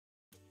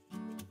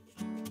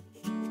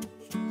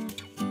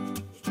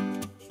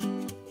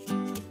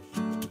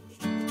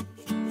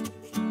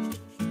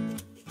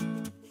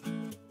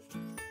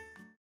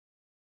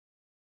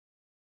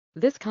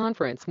This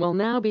conference will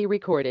now be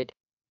recorded.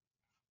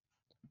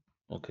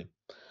 Okay.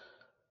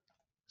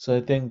 So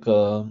I think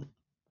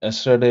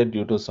yesterday,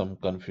 due to some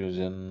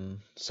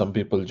confusion, some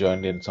people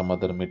joined in some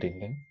other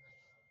meeting.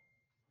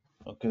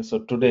 Okay, so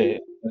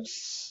today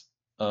let's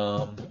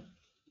um,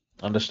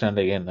 understand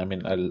again. I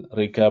mean, I'll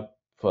recap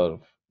for a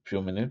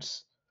few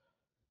minutes,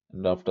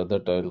 and after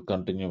that, I'll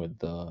continue with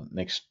the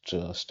next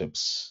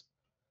steps.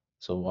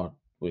 So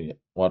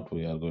what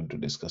we are going to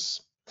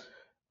discuss.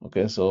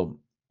 Okay, so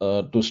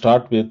to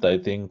start with, I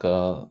think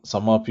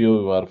some of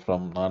you are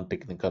from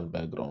non-technical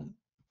background.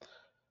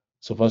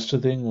 So first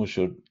thing we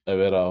should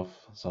aware of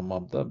some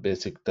of the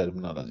basic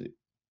terminology,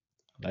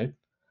 right?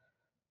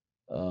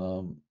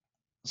 Um,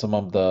 some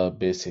of the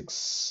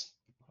basics,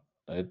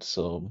 right?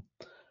 So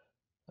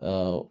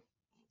uh,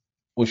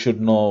 we should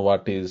know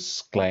what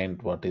is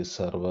client, what is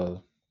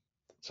server,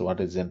 so what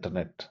is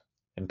internet.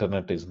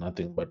 Internet is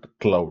nothing but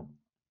cloud,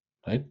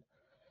 right?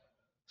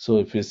 So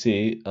if you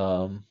see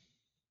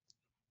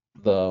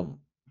the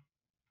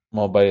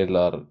mobile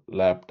or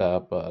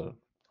laptop or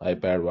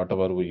iPad,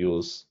 whatever we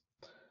use,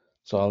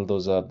 so all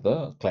those are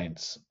the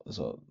clients.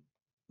 So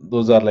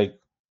those are like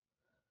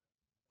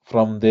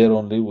from there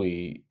only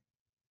we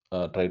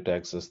try to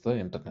access the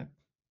internet,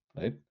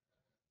 right?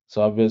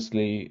 So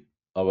obviously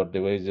our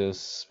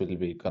devices will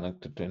be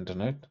connected to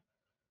internet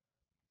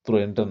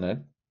through internet.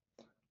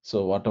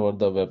 So whatever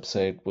the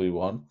website we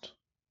want,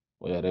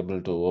 we are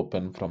able to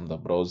open from the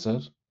browser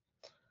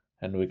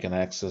and we can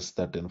access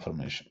that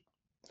information.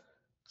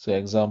 So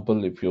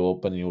example, if you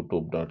open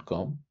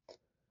youtube.com,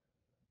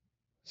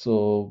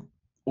 so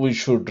we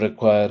should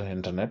require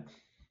internet.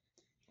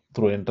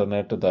 Through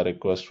internet, the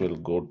request will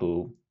go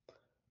to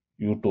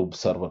YouTube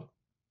server.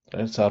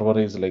 Right? Server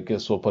is like a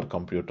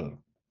supercomputer.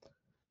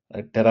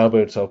 Right?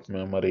 Terabytes of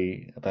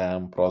memory,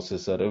 RAM,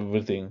 processor,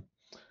 everything.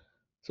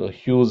 So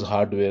huge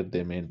hardware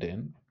they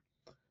maintain.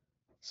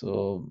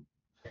 So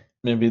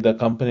maybe the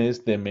companies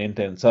they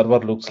maintain server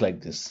looks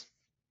like this.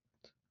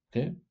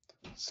 Okay,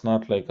 it's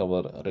not like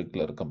our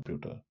regular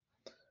computer.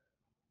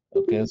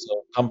 Okay,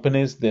 so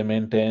companies they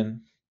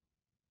maintain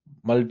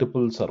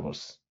multiple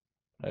servers,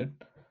 right?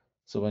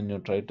 So when you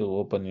try to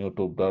open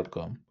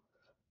youtube.com,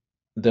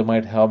 they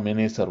might have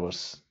many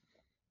servers,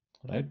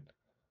 right?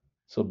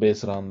 So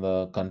based on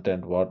the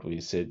content what we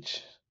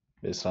search,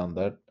 based on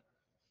that,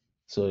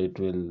 so it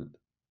will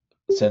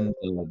send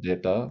the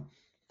data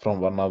from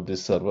one of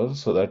these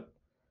servers so that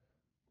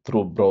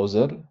through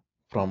browser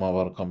from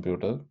our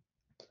computer,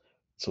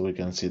 so we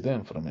can see the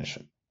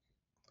information.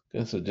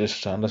 Okay, so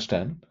just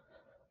understand.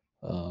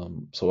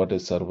 So what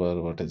is server?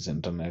 What is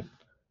internet?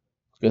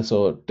 Okay,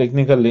 so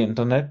technically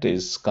internet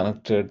is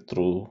connected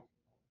through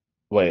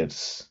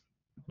wires,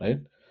 right?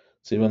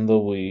 So even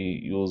though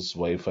we use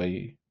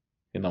Wi-Fi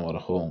in our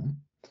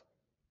home,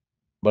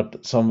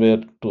 but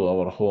somewhere to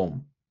our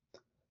home,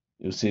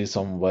 you see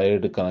some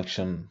wired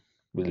connection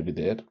will be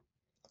there.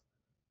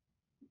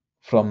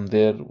 From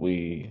there,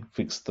 we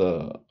fix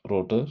the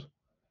router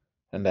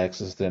and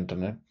access the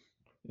internet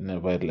in a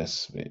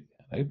wireless way,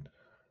 right?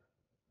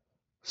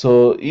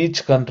 So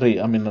each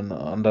country, I mean,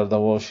 under the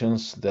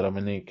oceans, there are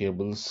many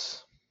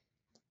cables.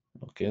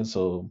 Okay,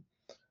 so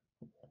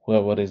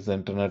whoever is the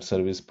internet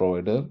service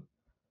provider,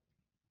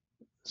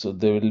 so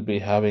they will be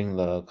having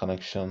the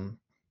connection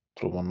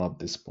through one of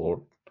this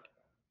port.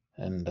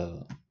 And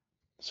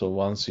so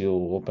once you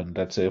open,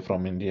 let's say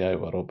from India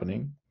you are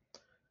opening,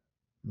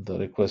 the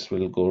request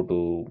will go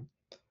to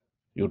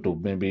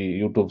YouTube. Maybe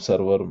YouTube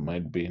server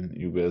might be in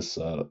US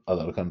or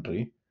other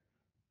country.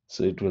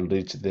 So it will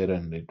reach there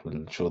and it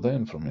will show the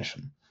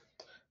information.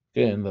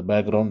 Okay, in the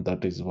background,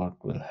 that is what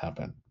will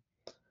happen.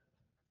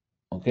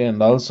 Okay,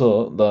 and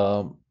also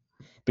the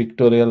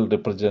pictorial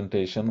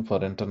representation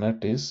for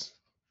internet is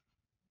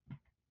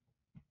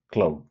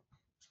cloud.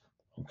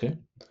 Okay,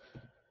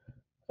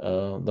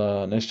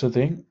 the next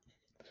thing,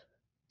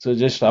 so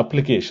just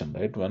application,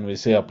 right? When we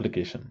say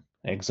application,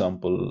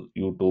 example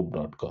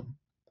youtube.com.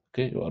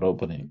 Okay, you are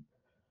opening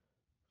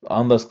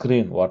on the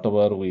screen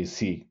whatever we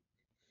see.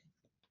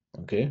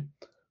 Okay,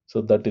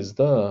 so that is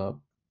the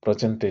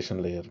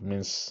presentation layer,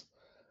 means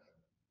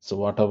so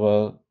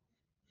whatever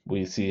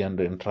we see and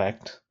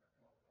interact,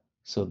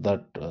 so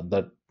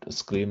that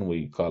screen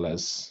we call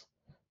as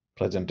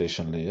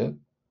presentation layer.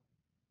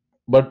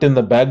 But in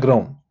the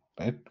background,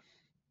 right?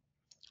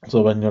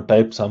 So when you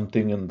type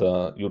something in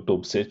the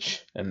YouTube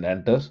search and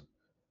enter,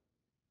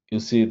 you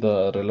see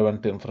the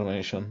relevant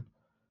information,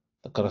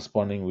 the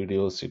corresponding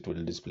videos it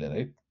will display,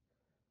 right?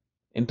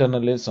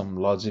 Internally, some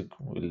logic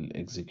will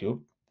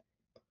execute,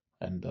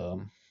 and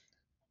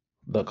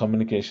the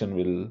communication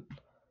will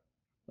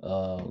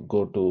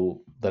go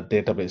to the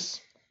database.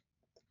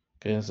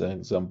 Okay, as an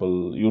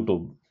example,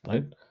 YouTube,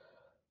 right?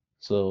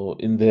 So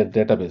in their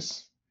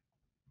database,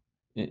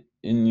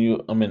 in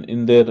you, I mean,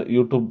 in their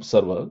YouTube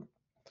server,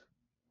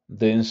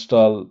 they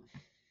install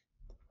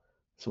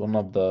one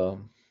of the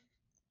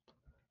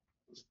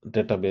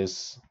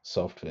database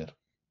software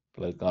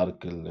like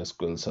Oracle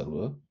SQL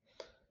Server.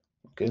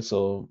 Okay,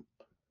 so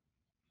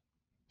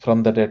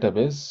from the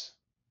database,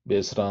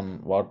 based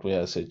on what we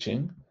are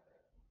searching,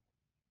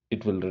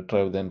 it will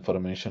retrieve the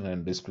information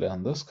and display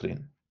on the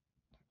screen,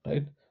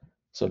 right?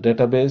 So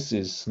database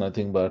is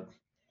nothing but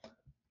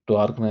to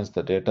organize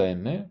the data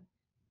in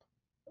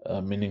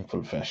a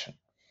meaningful fashion.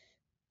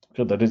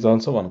 So that is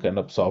also one kind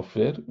of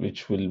software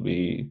which will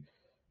be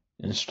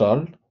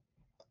installed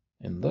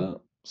in the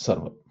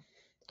server.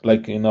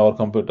 Like in our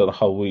computer,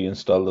 how we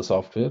install the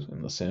software,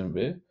 in the same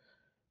way,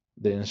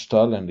 they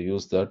install and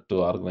use that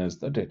to organize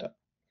the data.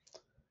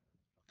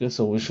 Okay,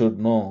 so we should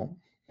know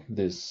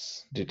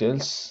these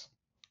details.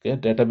 Okay,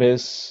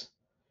 database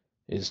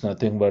is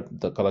nothing but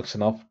the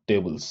collection of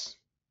tables,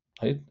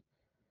 right?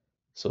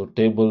 So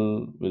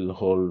table will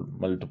hold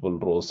multiple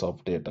rows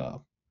of data.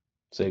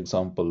 Say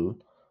example,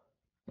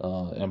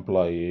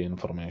 employee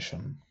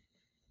information,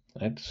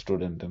 right?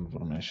 Student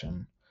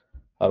information,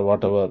 or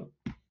whatever,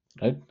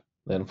 right?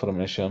 The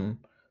information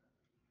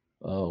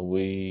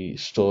we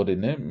store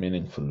in a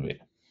meaningful way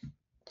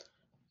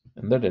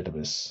in the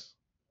database.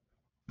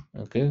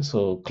 Okay,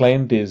 so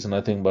client is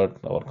nothing but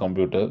our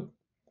computer,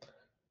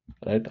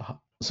 right?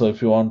 So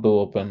if you want to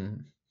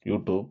open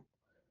YouTube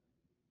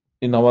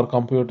in our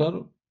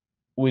computer,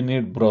 we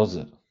need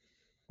browser,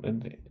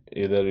 right?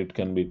 Either it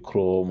can be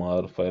Chrome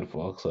or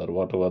Firefox or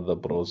whatever the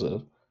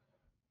browser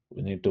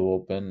we need to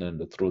open,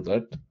 and through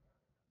that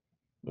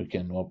we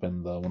can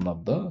open the one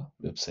of the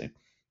website.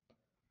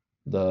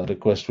 The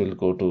request will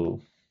go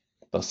to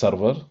the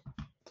server.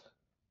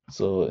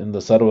 So in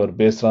the server,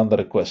 based on the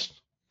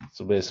request,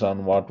 so based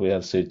on what we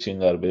are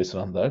searching or based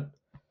on that,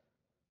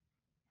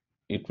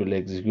 it will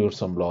execute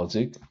some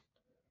logic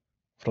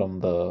from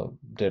the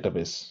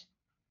database,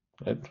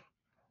 right?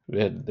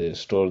 Where they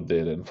store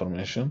their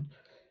information.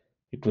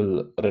 It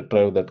will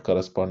retrieve that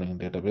corresponding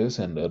database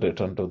and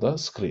return to the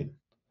screen.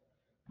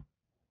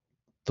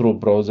 Through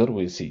browser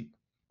we see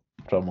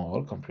from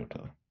our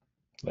computer,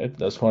 right?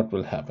 That's what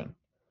will happen.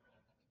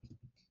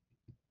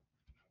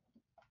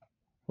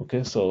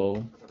 Okay,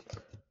 so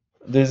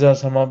these are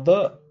some of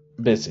the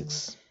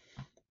basics.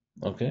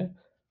 Okay,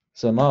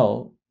 so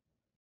now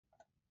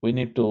we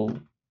need to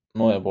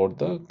know about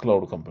the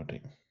cloud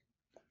computing.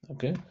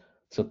 Okay,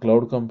 so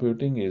cloud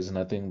computing is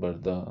nothing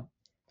but the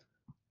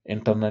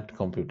internet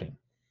computing.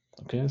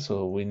 Okay,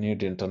 so we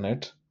need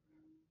internet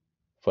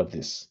for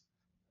this.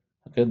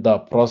 Okay, the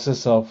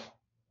process of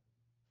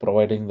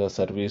providing the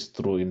service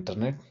through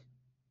internet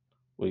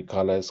we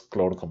call as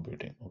cloud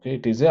computing. Okay,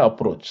 it is a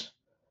approach.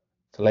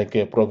 It's like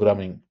a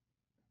programming,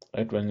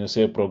 right? When you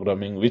say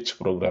programming, which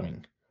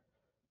programming?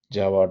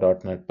 Java,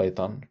 .NET,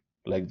 Python,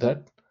 like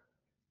that.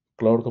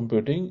 Cloud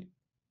computing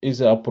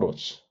is an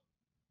approach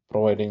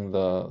providing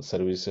the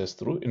services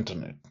through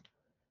internet.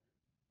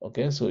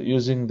 Okay, so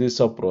using this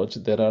approach,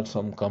 there are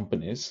some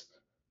companies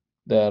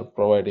they are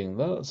providing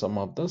the some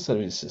of the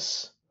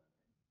services.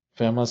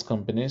 Famous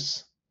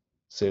companies: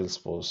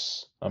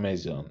 Salesforce,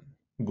 Amazon,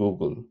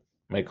 Google,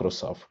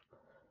 Microsoft.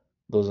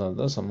 Those are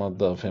the some of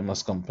the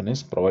famous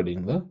companies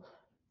providing the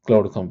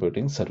cloud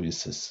computing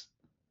services.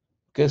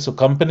 Okay, so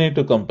company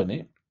to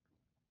company,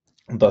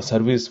 the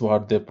service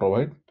what they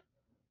provide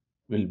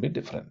will be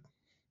different.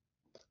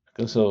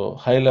 Okay, so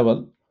high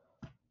level,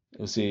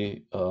 you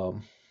see,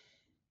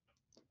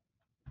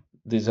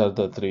 these are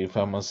the three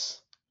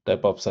famous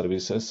type of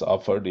services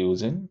offered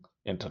using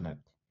internet,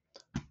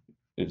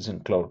 using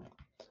cloud.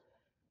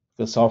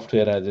 The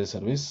software as a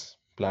service,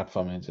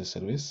 platform as a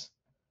service,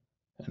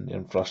 and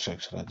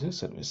infrastructure as a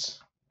service.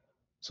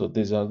 So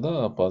these are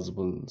the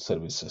possible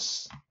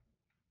services,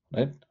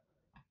 right?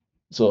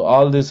 So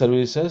all these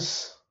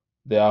services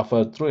they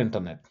offer through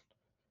internet.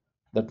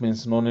 That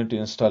means no need to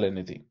install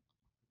anything.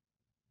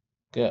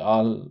 Okay,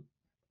 all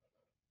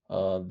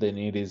they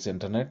need is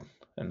internet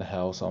and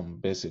have some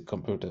basic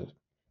computer,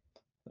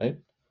 right?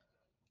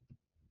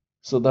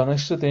 So the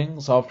next thing,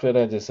 software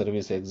as a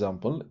service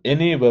example,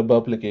 any web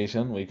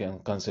application we can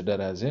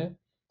consider as a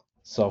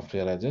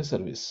software as a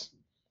service.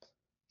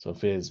 So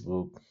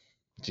Facebook,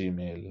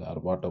 Gmail, or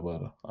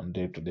whatever on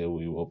day to day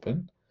we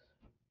open,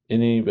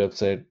 any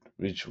website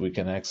which we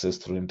can access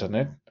through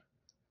internet.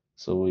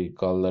 So we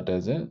call that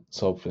as a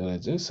software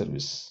as a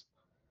service.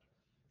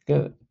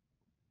 Okay.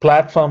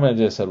 Platform as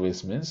a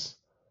service means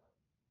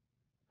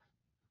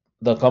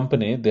the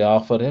company they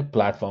offer a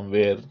platform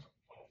where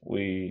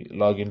we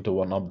log into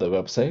one of the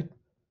website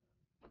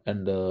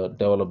and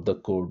develop the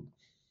code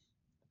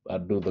or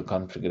do the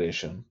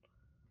configuration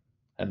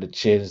and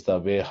change the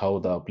way how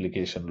the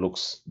application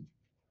looks,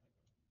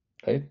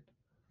 right?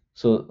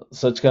 So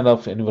such kind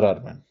of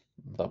environment,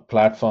 the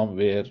platform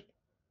where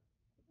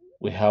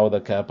we have the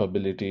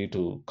capability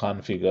to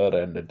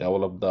configure and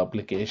develop the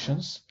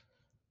applications,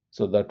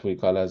 so that we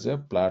call as a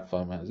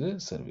platform as a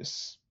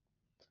service.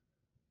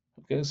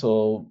 Okay,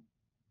 so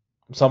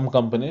some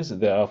companies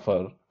they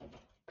offer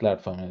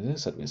platform as a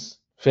service.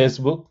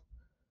 Facebook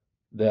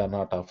they are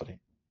not offering,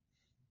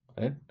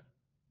 right?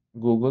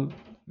 Google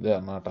they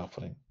are not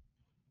offering.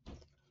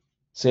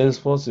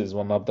 Salesforce is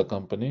one of the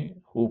company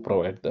who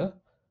provide the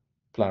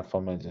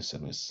platform as a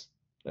service,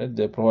 right?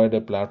 They provide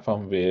a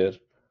platform where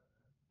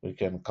we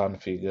can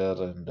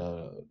configure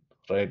and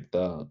write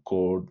the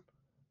code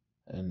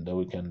and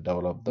we can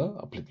develop the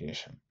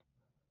application.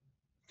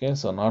 Okay,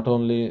 so not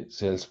only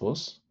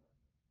Salesforce,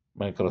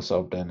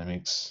 Microsoft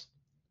Dynamics,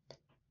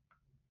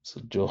 so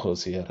Zoho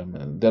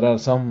CRM, there are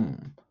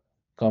some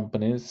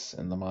companies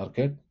in the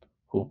market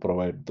who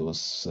provide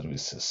those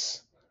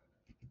services.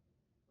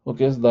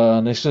 Okay, so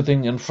the next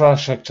thing,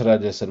 infrastructure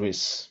as a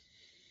service,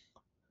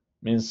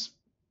 means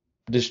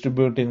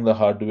distributing the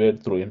hardware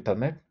through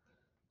internet.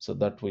 So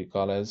that we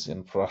call as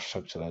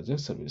infrastructure as a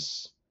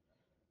service,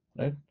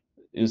 right?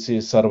 You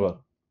see server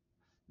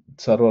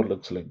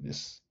looks like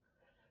this.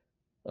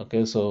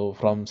 Okay, so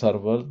from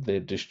server they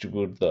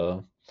distribute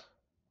the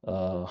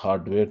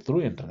hardware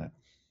through internet.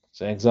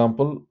 So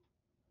example,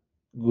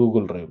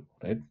 Google Drive,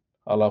 right?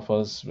 All of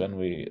us when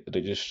we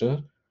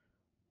register,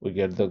 we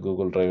get the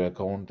Google Drive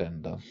account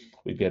and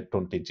we get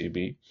 20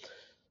 GB.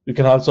 We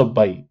can also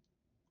buy,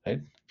 right?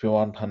 If you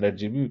want 100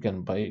 GB, you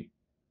can buy,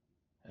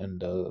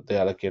 and they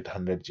allocate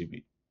 100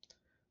 GB,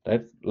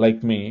 right?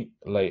 Like me,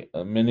 like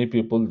many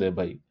people, they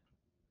buy,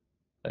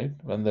 right?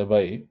 When they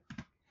buy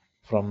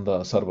from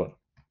the server,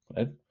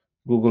 right?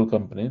 Google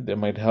company, they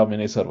might have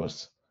many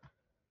servers.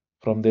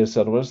 From their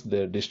servers,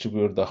 they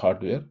distribute the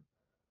hardware.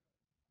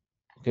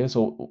 Okay,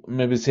 so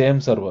maybe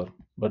same server,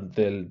 but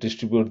they'll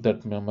distribute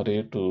that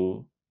memory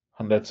to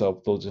hundreds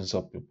of thousands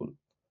of people.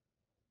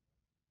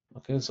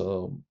 Okay,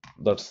 so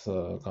that's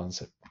the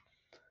concept.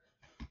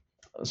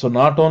 So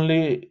not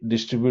only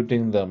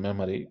distributing the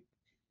memory,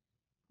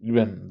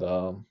 even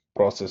the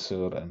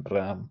processor and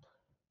RAM,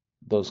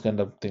 those kind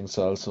of things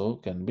also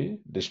can be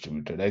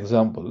distributed.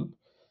 Example,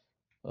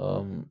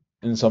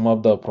 in some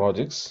of the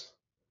projects,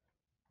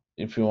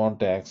 if you want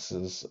to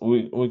access,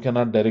 we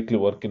cannot directly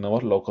work in our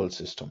local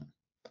system.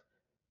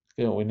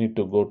 Okay, we need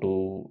to go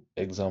to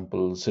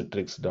example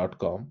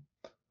citrix.com.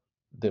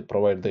 They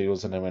provide the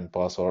username and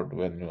password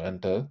when you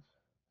enter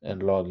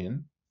and log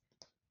in.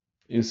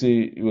 You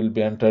see, you will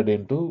be entered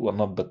into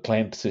one of the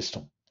client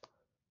system,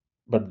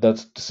 but that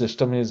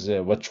system is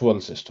a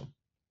virtual system,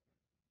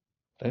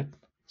 right?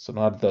 So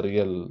not the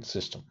real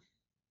system.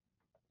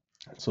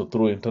 So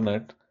through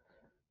internet,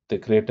 they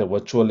create a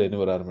virtual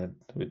environment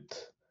with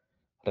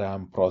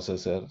RAM,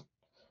 processor,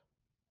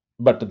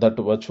 but that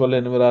virtual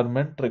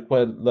environment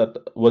require that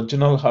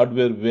original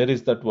hardware. Where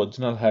is that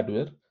original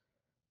hardware?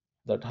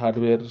 That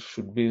hardware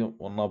should be from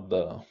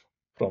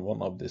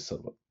one of the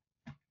server.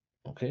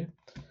 Okay.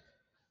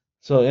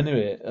 So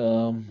anyway,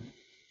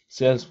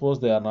 Salesforce,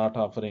 they are not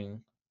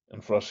offering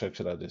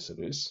infrastructure as a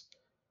service.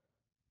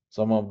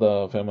 Some of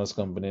the famous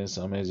companies,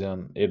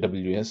 Amazon,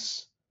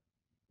 AWS,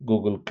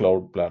 Google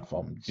Cloud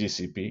Platform,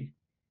 GCP,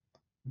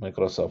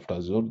 Microsoft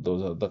Azure,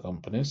 those are the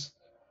companies.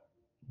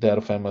 They are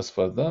famous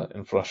for the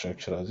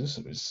infrastructure as a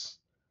service.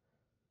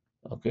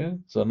 Okay,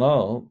 so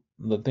now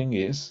the thing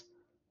is,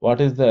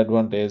 what is the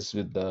advantage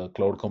with the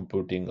cloud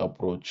computing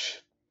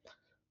approach?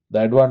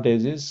 The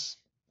advantage is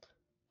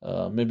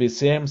maybe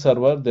same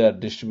server they are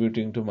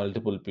distributing to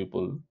multiple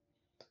people,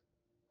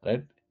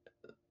 right?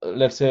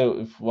 Let's say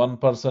if one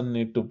person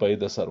need to buy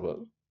the server,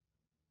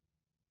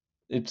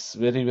 it's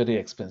very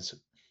expensive,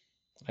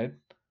 right?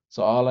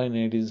 So all I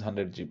need is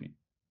 100 GB.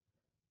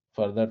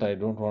 For that, I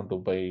don't want to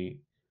buy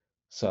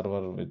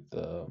server with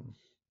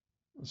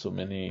so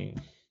many,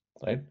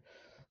 right?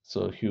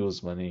 So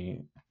huge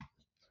money.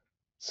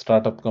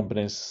 Startup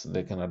companies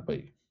they cannot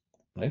buy,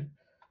 right?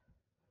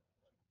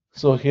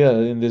 So here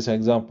in this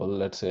example,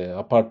 let's say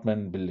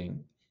apartment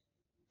building,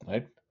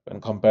 right?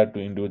 When compared to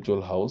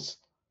individual house,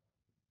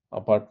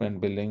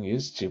 apartment building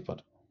is cheaper,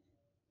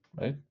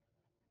 right?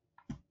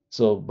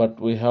 So, but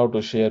we have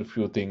to share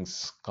few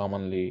things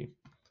commonly.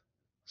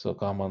 So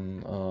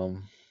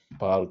common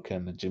park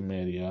and gym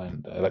area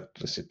and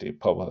electricity,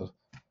 power,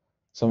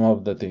 some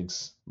of the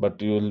things.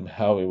 But you will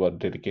have your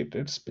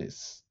dedicated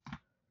space,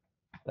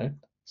 right?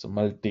 So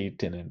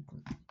multi-tenant.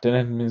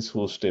 Tenant means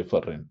who stay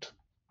for rent,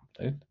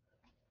 right?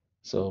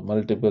 So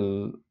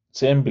multiple,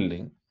 same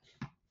building,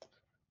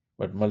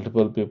 but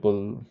multiple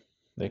people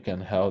they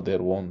can have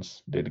their own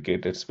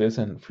dedicated space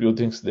and few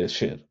things they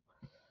share.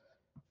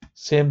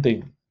 Same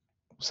thing,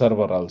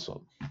 server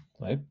also,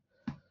 right?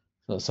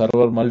 So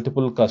server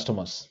multiple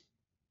customers,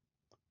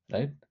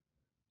 right?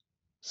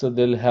 So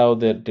they'll have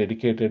their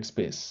dedicated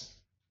space,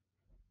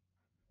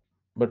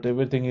 but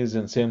everything is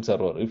in same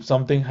server. If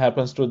something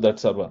happens to that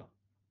server,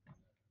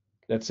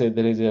 let's say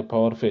there is a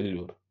power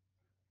failure,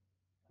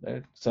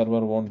 right?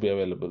 Server won't be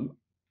available.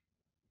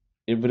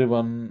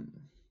 Everyone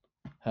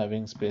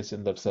having space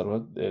in that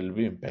server, they'll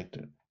be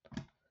impacted.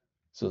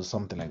 So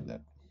something like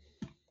that.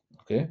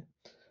 Okay.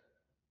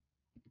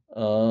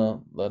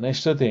 The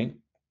next thing.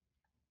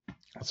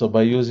 So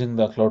by using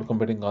the cloud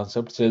computing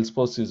concept,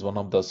 Salesforce is one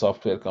of the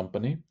software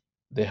company.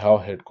 They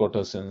have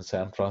headquarters in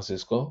San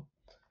Francisco,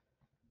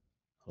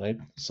 right?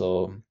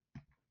 So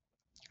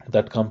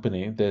that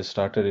company they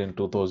started in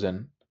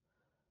 2000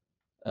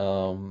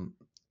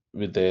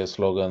 with a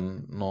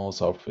slogan "No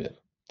software."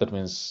 That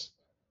means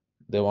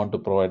they want to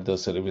provide the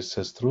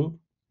services through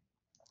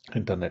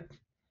internet.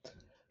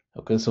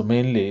 Okay, so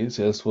mainly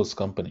Salesforce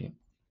company,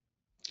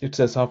 it's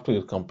a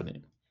software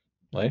company,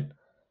 right?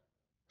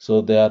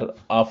 So they are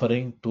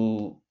offering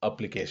two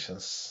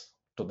applications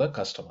to the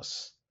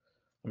customers.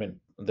 I mean,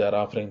 they are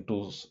offering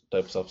two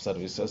types of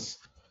services: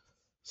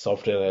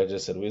 software as a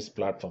service,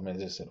 platform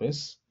as a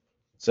service.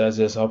 So, as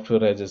a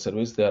software as a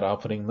service, they are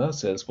offering the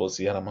Salesforce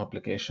CRM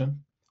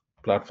application.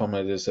 Platform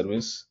as a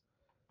service,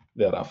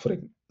 they are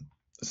offering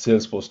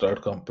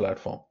Salesforce.com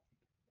platform.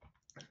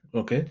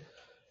 Okay,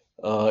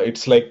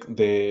 it's like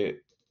they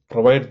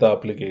provide the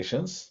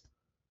applications.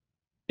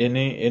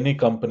 Any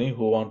company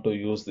who want to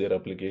use their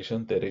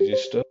application, they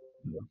register.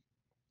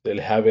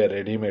 They'll have a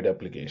ready-made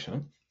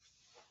application.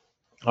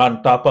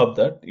 On top of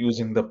that,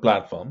 using the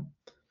platform,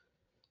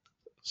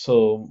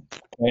 so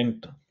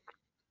client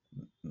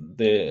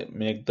they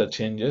make the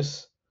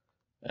changes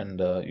and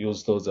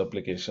use those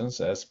applications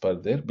as per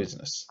their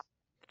business.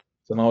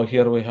 So now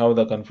here we have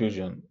the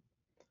confusion.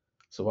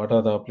 So what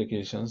are the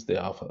applications they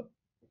offer?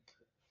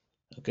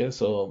 Okay,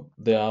 so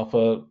they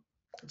offer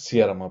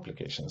CRM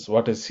applications.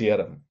 What is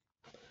CRM?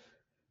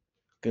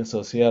 Okay,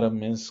 so CRM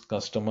means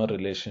customer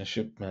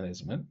relationship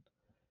management.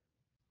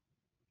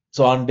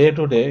 So on day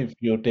to day, if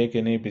you take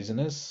any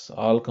business,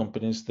 all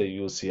companies they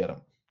use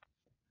CRM.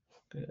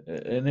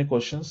 Okay, any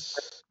questions?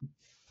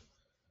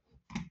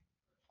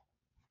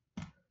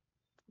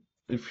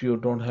 If you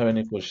don't have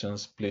any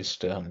questions, please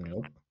stay on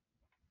mute.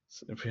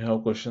 So if you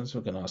have questions,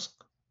 you can ask.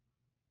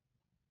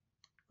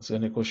 So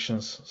any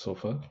questions so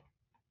far?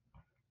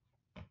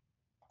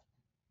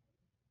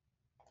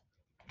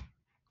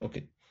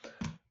 Okay.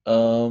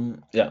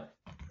 Yeah.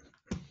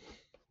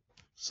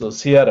 So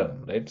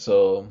CRM, right?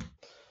 So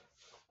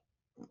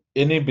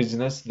any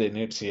business they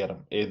need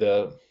CRM.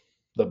 Either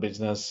the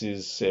business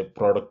is a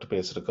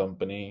product-based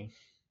company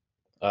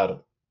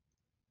or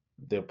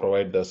they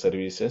provide the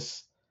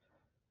services.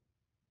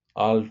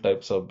 All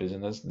types of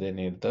business they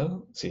need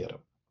the CRM.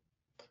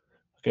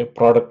 Okay,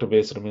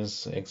 product-based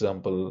means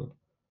example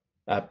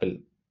Apple,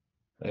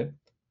 right?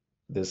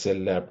 They sell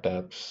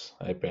laptops,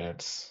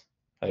 iPads,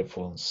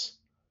 iPhones.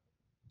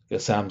 Okay,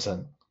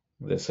 Samsung,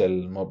 they sell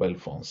mobile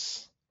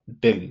phones.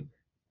 Dell,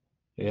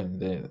 and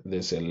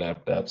they sell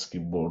laptops,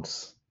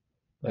 keyboards,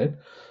 right?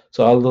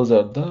 So all those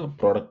are the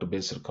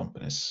product-based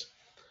companies.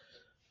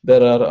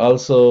 There are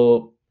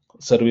also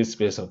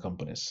service-based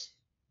companies,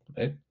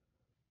 right?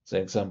 So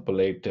example,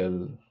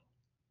 Airtel,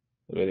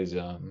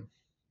 Verizon,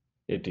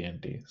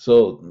 AT&T.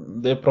 So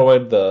they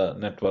provide the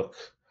network,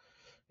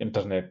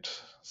 internet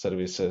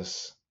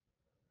services,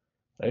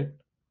 right?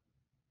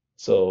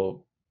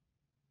 So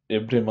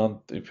every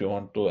month, if you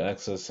want to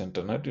access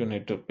internet, you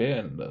need to pay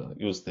and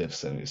use their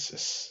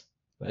services,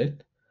 right?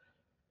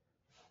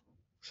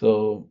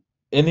 So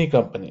any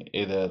company,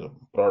 either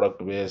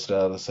product-based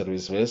or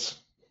service-based,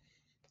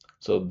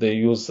 so they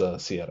use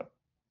CRM.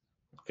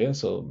 Okay,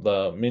 so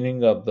the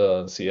meaning of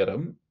the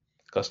CRM,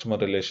 customer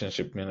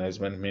relationship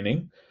management,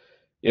 meaning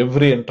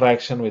every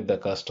interaction with the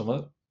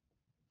customer,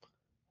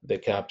 they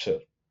capture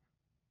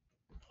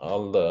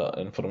all the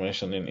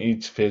information in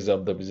each phase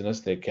of the business,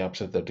 they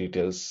capture the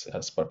details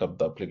as part of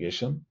the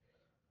application.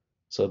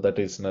 So that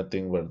is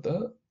nothing but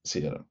the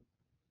CRM.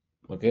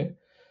 Okay,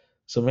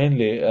 so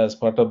mainly as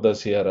part of the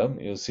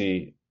CRM, you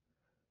see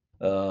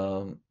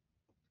um,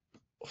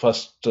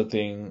 first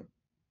thing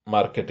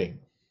marketing.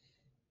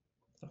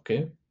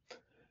 Okay,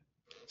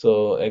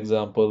 so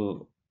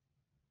example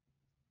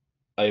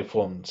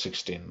iPhone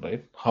 16,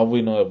 right? How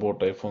we know about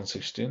iPhone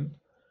 16?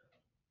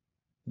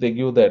 They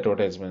give the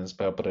advertisements,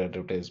 paper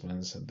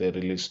advertisements, they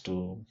release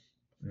to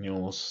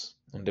news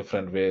in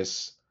different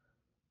ways,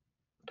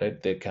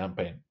 right? They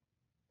campaign,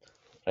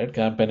 right?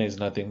 Campaign is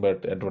nothing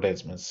but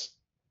advertisements.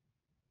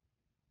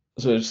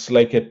 So it's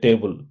like a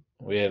table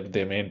where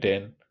they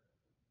maintain,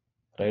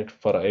 right?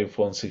 For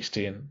iPhone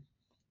 16,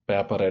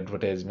 paper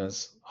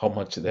advertisements, how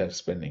much they are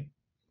spending,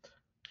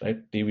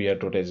 right? TV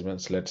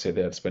advertisements, let's say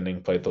they are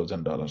spending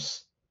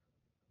 $5,000,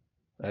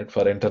 right?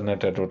 For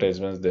internet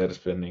advertisements, they are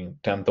spending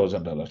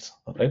 $10,000,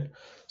 right?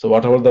 So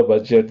whatever the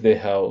budget they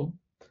have,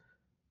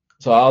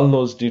 so all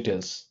those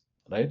details,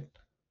 right?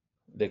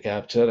 They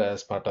capture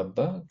as part of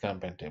the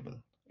campaign table.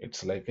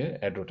 It's like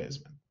a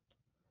advertisement.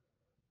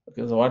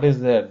 Okay, so what is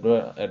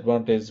the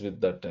advantage with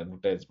that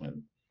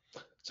advertisement?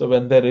 So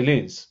when they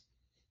release,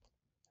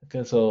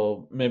 okay,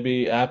 so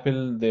maybe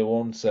Apple they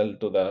won't sell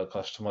to the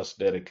customers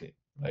directly,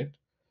 right?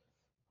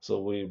 So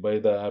we buy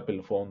the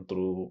Apple phone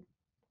through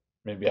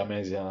maybe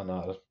Amazon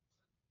or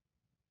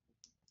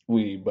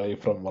we buy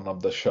from one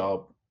of the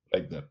shop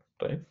like that,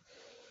 right?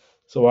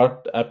 So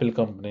what Apple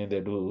company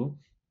they do,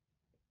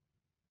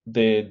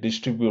 they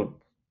distribute,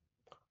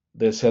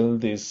 they sell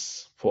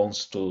these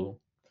phones to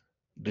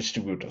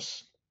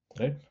distributors,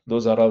 right?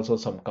 Those are also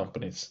some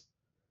companies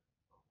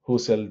who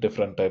sell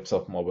different types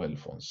of mobile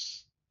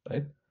phones,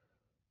 right?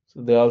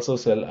 So they also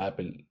sell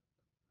Apple,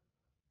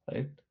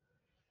 right?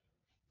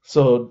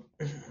 So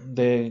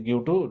they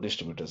give to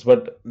distributors,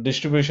 but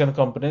distribution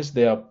companies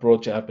they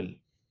approach Apple,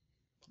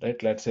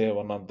 right? Let's say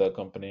one of the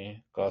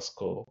company,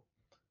 Costco,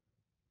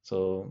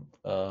 so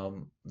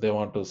they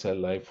want to sell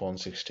iPhone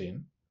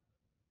 16,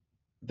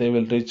 they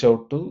will reach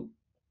out to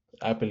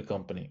Apple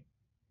company,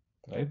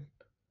 right?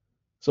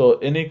 So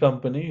any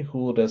company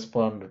who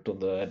respond to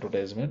the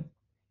advertisement,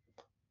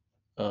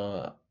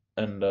 uh,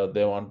 and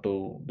they want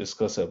to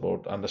discuss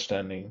about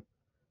understanding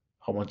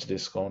how much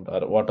discount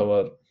or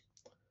whatever.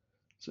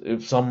 So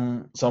if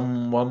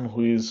someone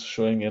who is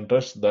showing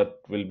interest, that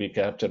will be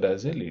captured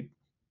as a lead.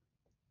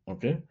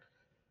 Okay,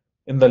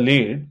 in the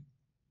lead,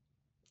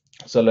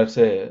 so let's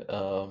say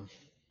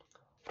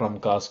from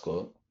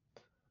Costco,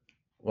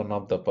 one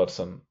of the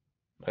person,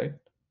 right?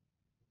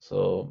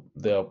 So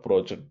they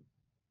approached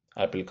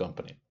Apple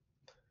company.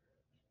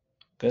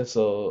 Okay,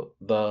 so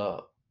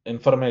the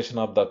information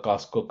of the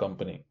Costco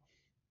company,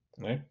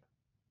 right?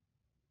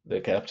 They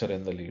capture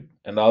in the lead,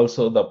 and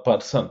also the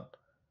person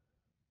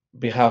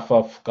behalf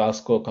of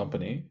Costco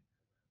company,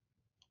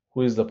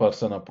 who is the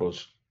person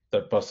approached.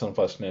 That person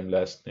first name,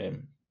 last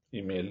name,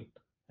 email,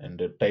 and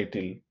the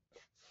title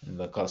in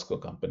the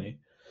Costco company.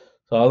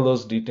 So all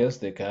those details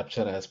they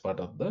capture as part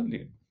of the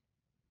lead.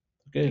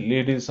 Okay,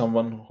 lead is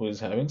someone who is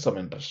having some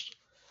interest.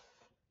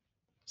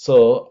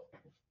 So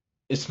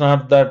it's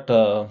not that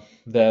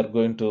they are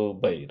going to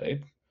buy,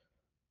 right?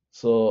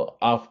 So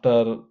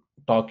after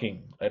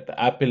talking, right, the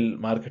Apple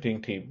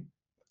marketing team,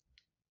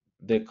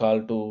 they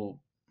call to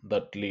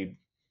that lead,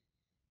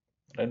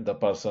 right, the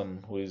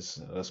person who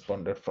is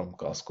responded from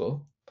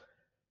Costco,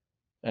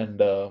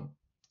 and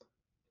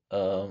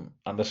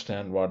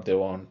understand what they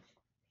want.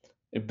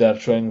 If they are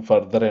showing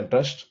further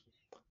interest,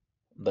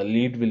 the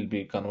lead will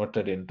be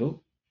converted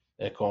into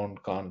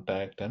account,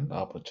 contact, and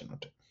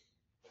opportunity.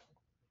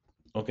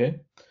 Okay.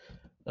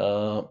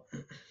 Uh,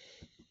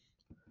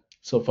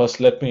 so first,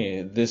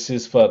 this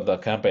is for the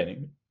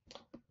campaigning.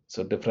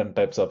 So different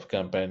types of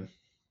campaign,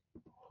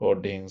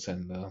 hoardings,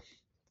 and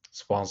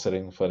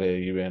sponsoring for a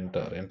event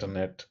or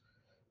internet,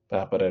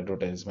 paper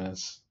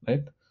advertisements,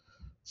 right?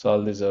 So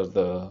all these are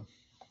the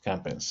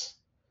campaigns.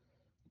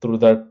 Through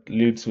that,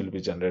 leads will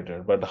be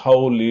generated. But how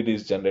lead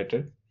is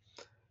generated?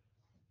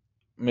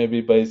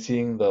 Maybe by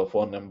seeing the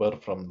phone number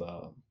from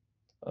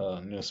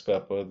the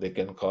newspaper, they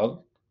can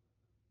call,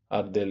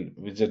 or they'll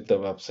visit the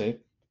website.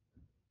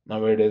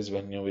 Nowadays,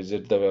 when you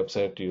visit the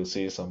website, you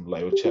see some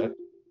live chat,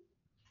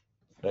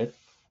 right?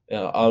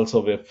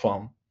 Also, web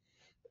form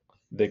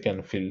they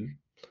can fill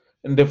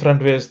in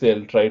different ways.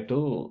 They'll try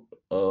to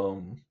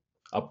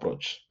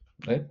approach,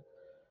 right?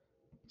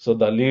 So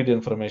the lead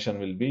information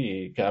will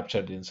be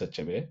captured in such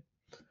a way.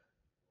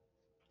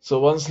 So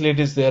once lead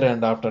is there,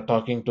 and after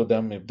talking to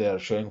them, if they are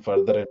showing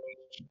further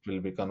interest, it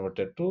will be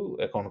converted to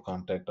account,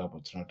 contact,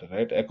 opportunity,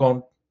 right?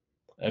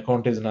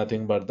 Account is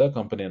nothing but the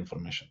company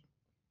information.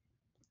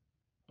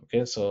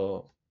 Okay,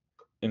 so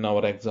in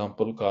our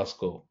example,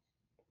 Costco,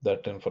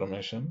 that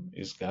information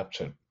is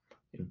captured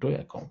into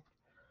account,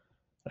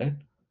 right?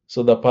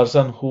 So the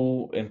person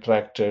who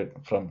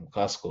interacted from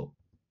Costco,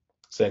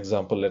 so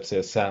example, let's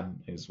say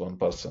Sam is one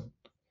person.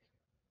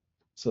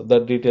 So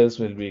that details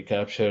will be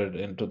captured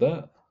into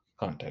the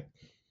contact.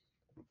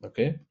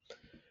 Okay.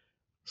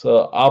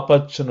 So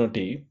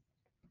opportunity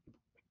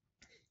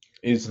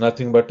is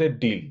nothing but a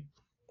deal,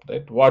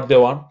 right? What they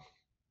want.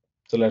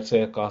 So let's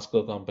say a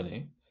Costco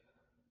company,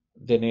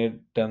 they need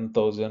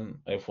 10,000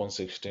 iPhone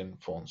 16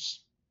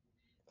 phones.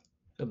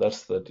 So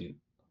that's the deal,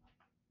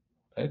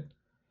 right?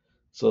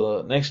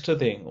 So next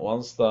thing,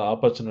 once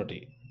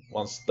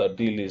the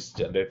deal is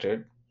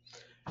generated,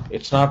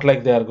 it's not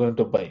like they are going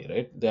to buy,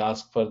 right? They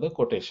ask for the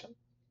quotation,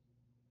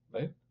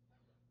 right?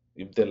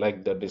 If they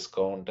like the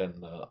discount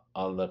and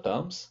all the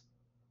terms,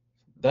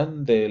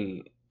 then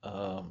they'll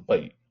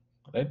buy,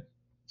 right?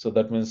 So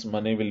that means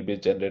money will be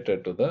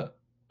generated to the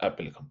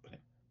Apple company,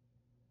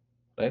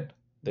 right?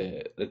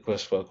 They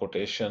request for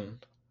quotation,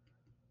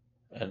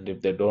 and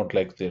if they don't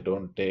like, they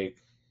don't take.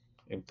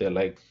 If they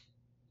like,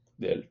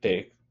 they'll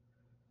take.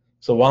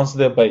 So once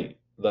they buy,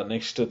 the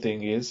next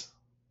thing is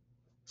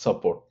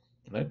support,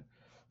 right?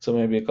 So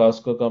maybe a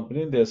Costco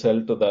company, they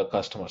sell to the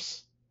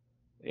customers,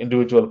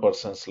 individual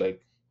persons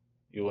like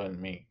you and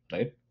me,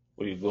 right?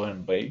 We go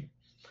and buy.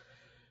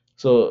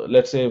 So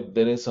let's say if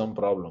there is some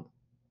problem,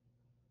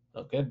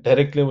 okay,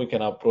 directly we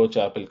can approach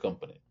Apple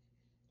company.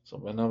 So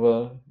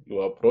whenever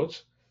you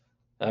approach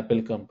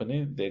Apple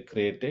company, they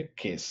create a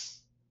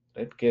case,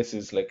 right? Case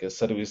is like a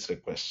service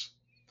request.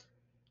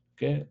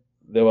 Okay,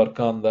 they work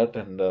on that,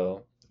 and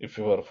if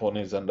your phone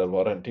is under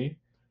warranty,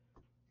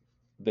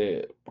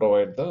 they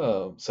provide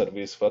the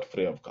service for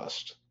free of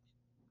cost.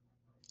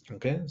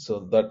 Okay, so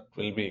that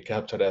will be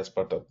captured as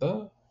part of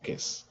the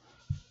case.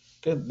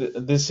 Okay,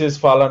 this is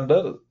fall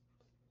under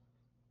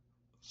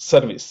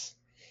service,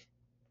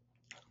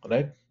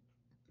 right?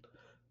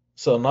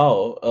 So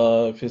now,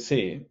 if you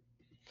see,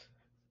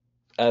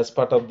 as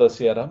part of the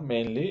CRM,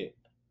 mainly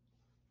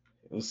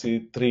you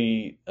see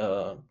three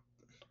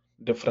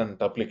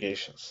different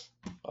applications.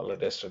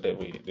 Already yesterday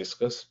we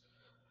discussed.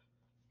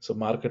 So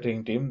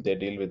marketing team, they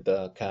deal with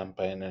the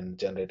campaign and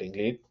generating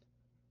lead.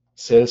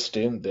 Sales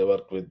team, they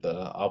work with the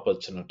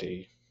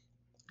opportunity,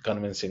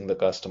 convincing the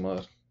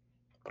customer,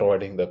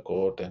 providing the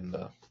quote, and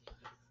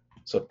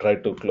so try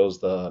to close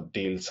the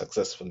deal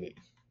successfully.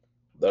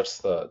 That's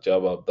the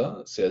job of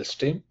the sales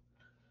team.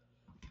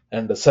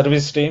 And the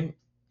service team,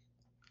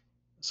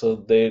 so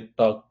they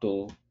talk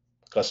to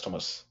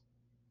customers,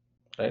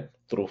 right?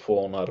 Through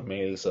phone or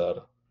mails,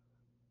 or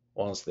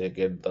once they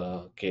get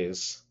the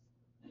case,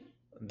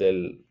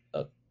 they'll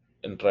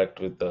interact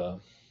with the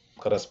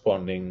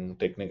corresponding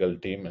technical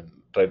team and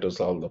try to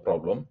solve the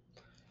problem.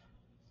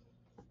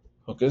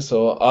 Okay,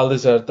 so all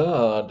these are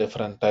the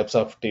different types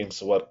of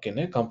teams work in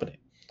a company.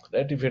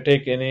 Right? If you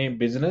take any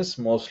business,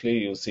 mostly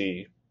you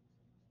see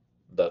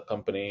the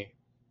company,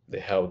 they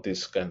have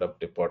this kind of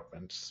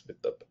departments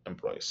with the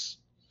employees.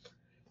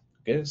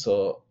 Okay,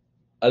 so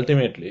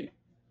ultimately,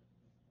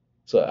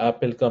 so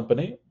Apple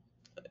company,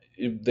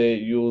 if they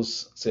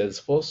use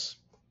Salesforce,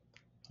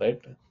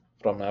 right,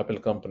 from Apple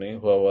company,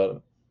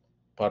 whoever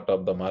part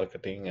of the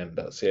marketing and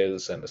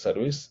sales and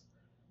service,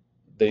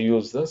 they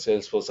use the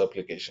Salesforce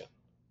application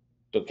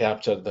to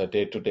capture the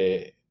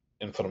day-to-day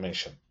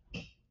information,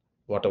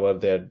 whatever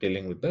they are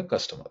dealing with the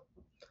customer.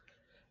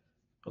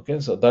 Okay,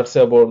 so that's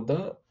about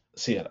the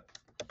CRM.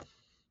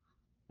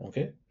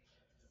 Okay,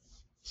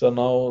 so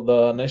now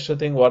the next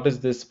thing, what is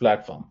this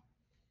platform,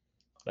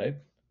 right?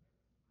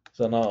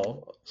 So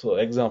now, so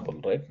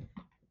example, right?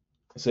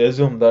 So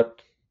assume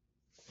that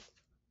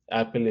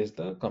Apple is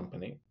the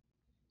company,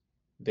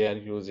 they are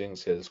using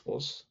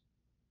Salesforce,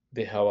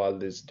 they have all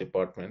these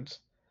departments,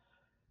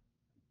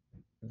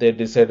 they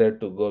decided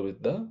to go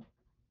with the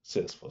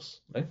Salesforce,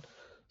 right?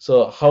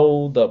 So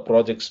how the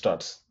project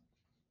starts,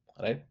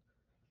 right?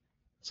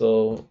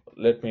 So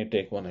let me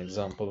take one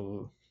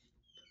example.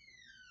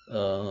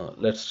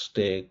 Let's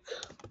take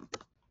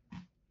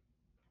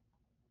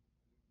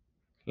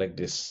like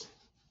this.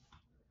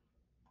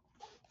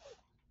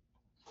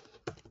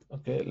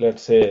 Okay,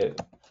 let's say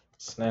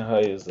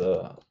Sneha is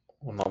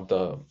one of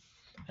the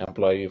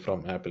employee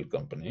from Apple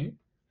company.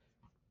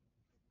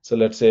 So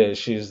let's say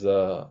she's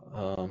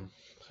leading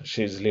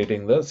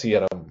the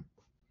CRM.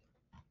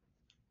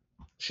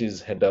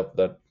 She's head of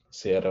that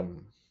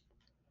CRM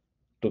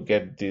to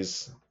get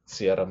this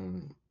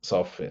CRM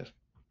software,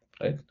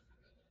 right?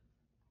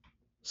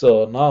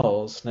 So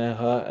now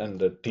Sneha and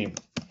the team,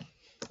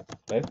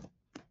 right?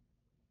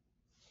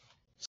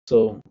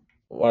 So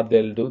what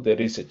they'll do, they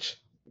research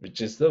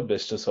which is the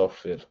best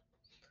software.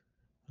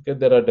 Okay,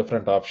 there are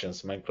different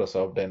options: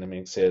 Microsoft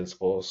Dynamics,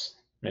 Salesforce,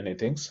 many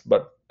things.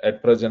 But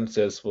at present,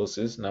 Salesforce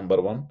is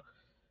number one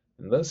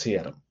in the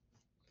CRM.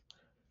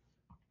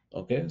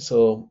 Okay,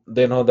 so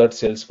they know that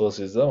Salesforce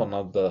is the one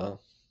of the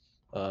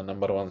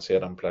number one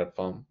CRM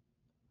platform.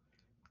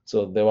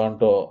 So they want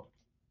to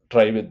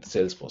try with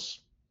Salesforce,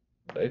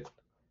 right?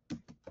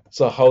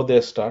 So how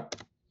they start,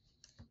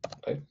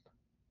 right?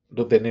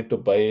 Do they need to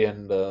buy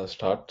and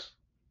start?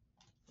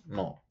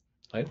 No,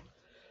 right?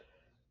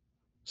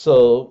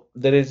 So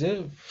there is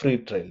a free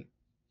trial.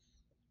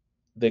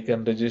 They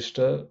can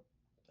register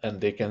and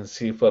they can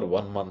see for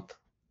 1 month.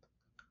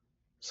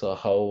 So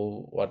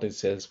how, what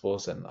is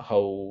Salesforce and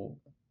how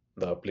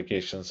the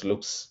applications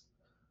looks,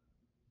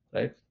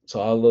 right?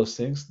 So all those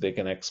things they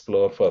can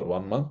explore for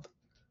 1 month,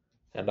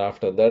 and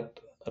after that,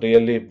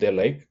 really if they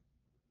like,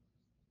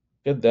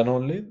 okay, then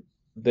only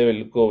they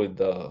will go with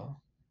the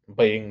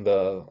buying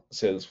the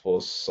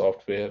Salesforce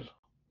software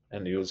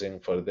and using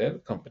for their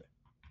company,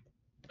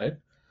 right?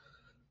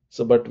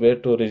 So, but where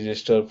to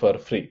register for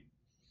free,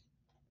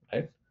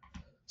 right?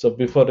 So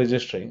before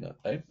registering,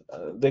 right,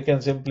 they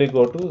can simply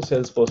go to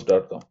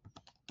salesforce.com,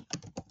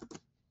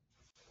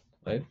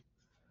 right?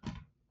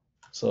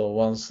 So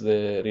once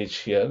they reach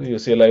here, you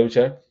see live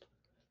chat.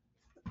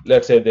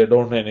 Let's say they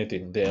don't know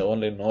anything, they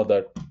only know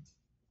that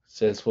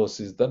Salesforce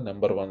is the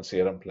number one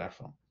CRM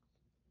platform.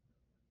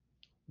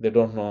 They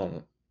don't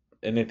know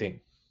anything,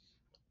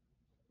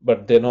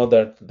 but they know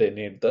that they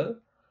need the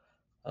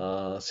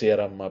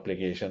CRM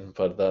application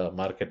for the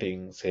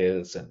marketing,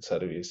 sales, and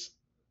service,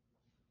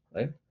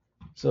 right?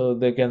 So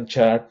they can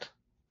chat.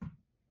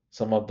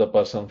 Some of the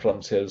person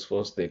from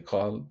Salesforce they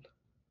call.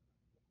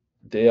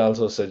 They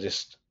also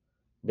suggest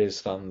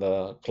based on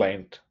the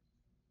client,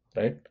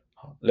 right?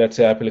 Let's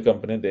say Apple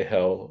company, they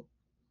have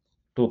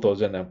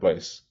 2,000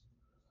 employees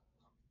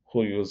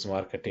who use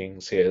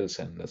marketing, sales,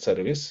 and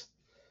service,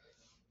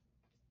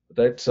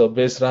 right? So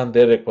based on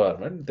their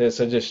requirement, they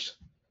suggest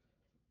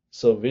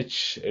so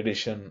which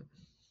edition,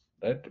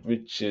 right,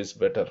 which is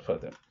better for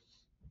them.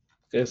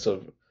 Okay,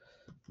 so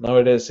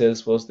nowadays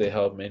Salesforce they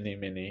have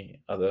many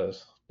other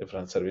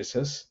different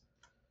services.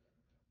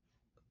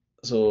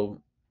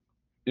 So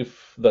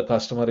if the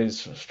customer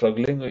is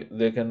struggling,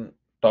 they can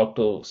talk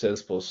to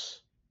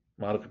Salesforce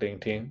marketing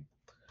team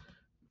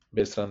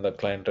based on the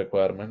client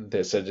requirement.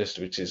 They suggest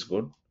which is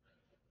good.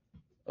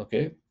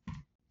 Okay,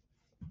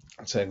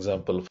 it's an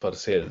example for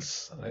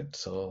sales, right?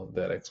 So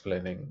they're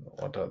explaining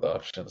what are the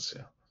options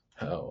you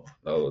have, all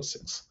those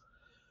things.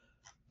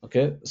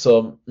 Okay,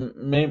 so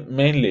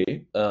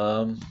mainly,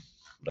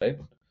 right?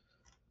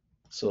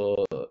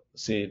 So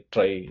see,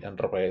 try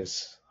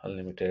enterprise,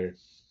 unlimited,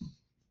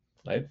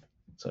 right?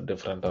 So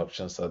different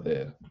options are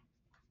there,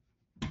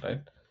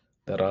 right?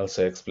 They're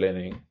also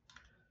explaining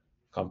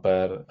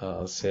compare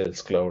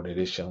sales cloud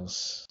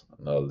editions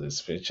and all these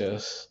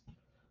features.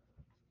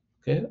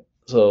 Okay,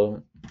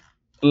 so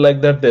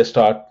like that they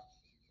start,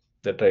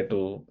 they try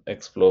to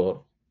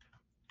explore.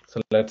 So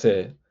let's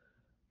say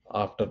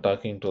after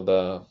talking to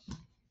the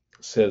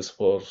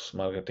Salesforce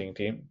marketing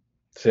team,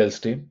 sales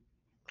team,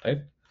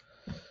 right?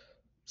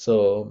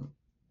 So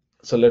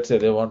let's say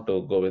they want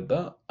to go with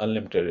the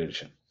unlimited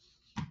edition,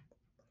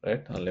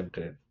 right?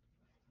 Unlimited.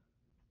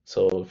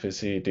 So if you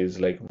see it is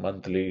like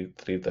monthly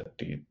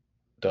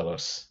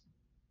 $330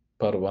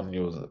 per one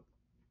user,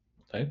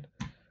 right?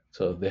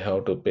 So they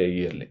have to pay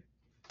yearly.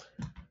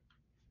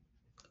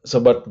 So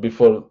but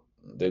before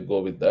they go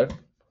with that,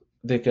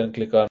 they can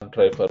click on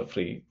try for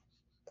free.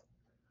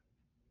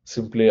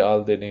 Simply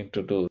all they need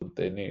to do,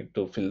 they need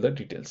to fill the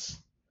details.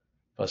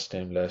 First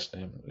name, last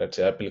name, let's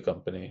say Apple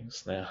company,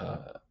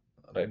 Sneha,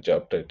 right?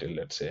 Job title,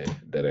 let's say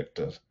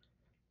director.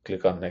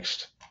 Click on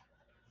next,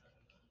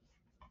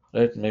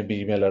 right? Maybe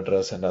email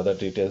address and other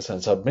details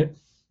and submit.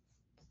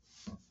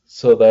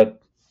 So that,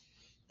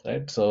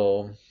 right?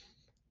 So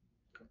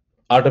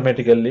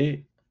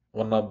automatically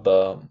one of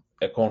the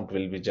account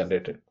will be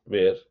generated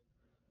where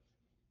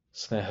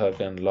Sneha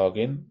can log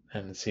in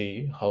and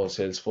see how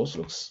Salesforce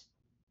looks.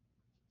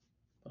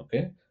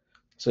 Okay.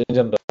 So in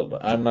general,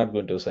 I'm not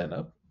going to sign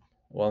up.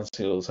 Once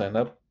you sign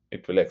up,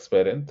 it will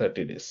expire in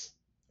 30 days,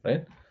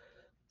 right?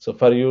 So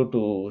for you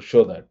to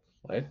show that,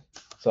 right?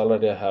 So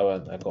already I have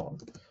an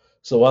account.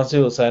 So once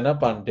you sign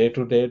up on day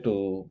to day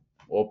to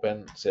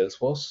open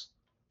Salesforce,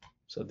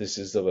 so this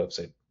is the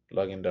website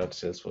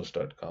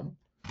login.salesforce.com.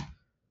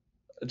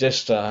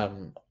 Just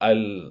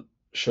I'll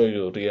show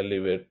you really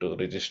where to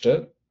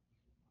register,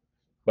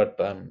 but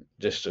I'm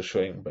just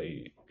showing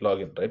by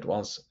login, right?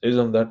 Once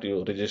assume that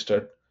you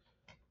registered,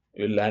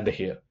 you land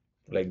here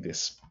like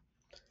this.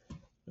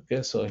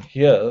 Okay, so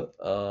here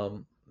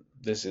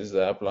this is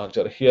the app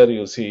launcher. Here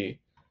you see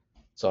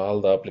so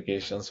all the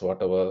applications,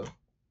 whatever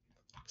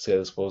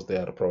Salesforce they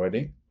are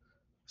providing.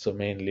 So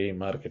mainly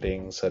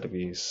marketing,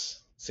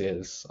 service,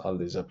 sales, all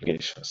these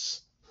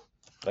applications,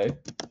 right?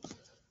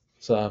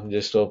 So I'm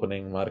just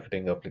opening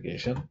marketing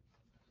application.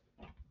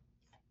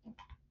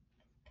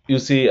 You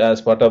see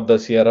as part of the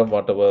CRM,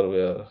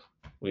 whatever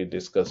we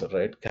discussed,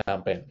 right?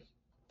 Campaign,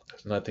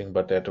 it's nothing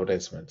but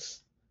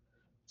advertisements.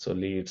 So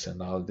leads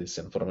and all this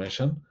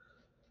information,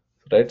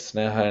 right?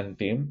 Sneha and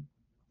team,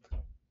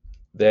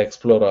 they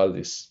explore all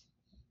this,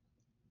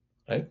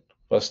 right?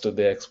 First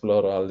they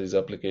explore all these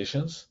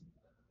applications.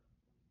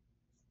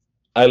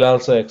 I'll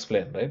also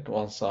explain, right?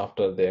 Once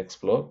after they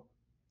explore.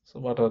 So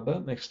what are the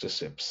next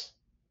steps?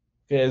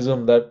 Okay,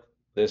 assume that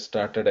they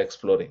started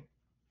exploring,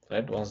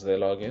 right? Once they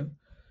log in,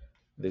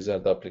 these are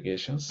the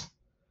applications.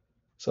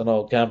 So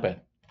now campaign,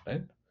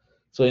 right?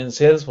 So in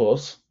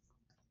Salesforce,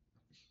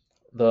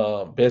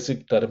 the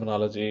basic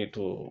terminology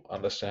to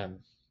understand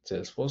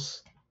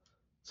Salesforce.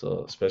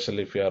 So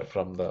especially if you are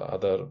from the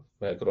other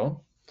background,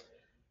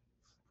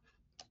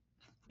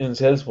 in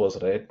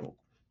Salesforce, right?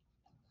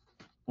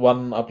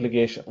 One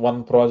application,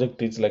 one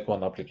project is like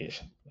one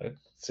application, right?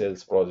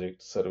 Sales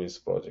project, service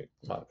project,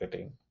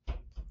 marketing,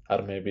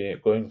 or maybe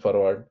going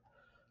forward,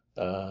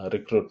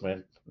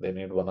 recruitment, they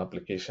need one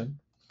application.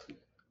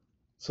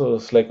 So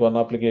it's like one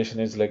application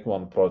is like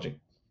one project,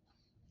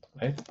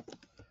 right?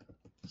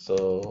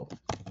 So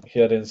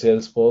here in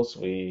Salesforce,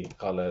 we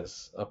call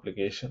as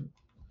application.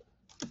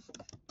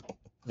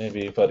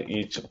 Maybe for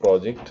each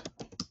project,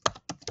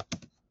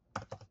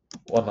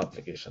 one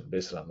application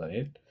based on the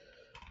need.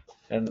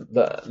 And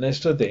the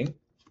next thing,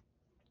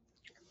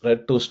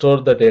 right, to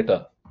store the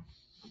data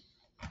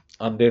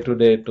on day to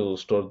day, to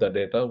store the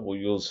data, we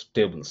use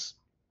tables,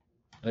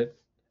 right?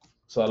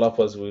 So all of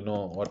us we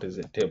know what is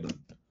a table.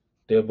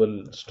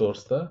 Table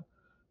stores the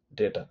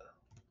data,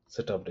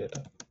 set of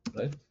data,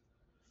 right?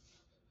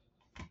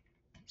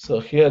 So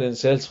here in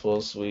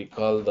Salesforce, we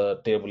call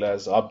the table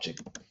as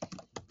object.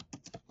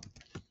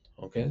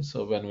 Okay,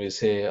 so when we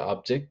say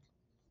object,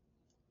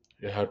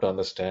 you have to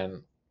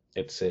understand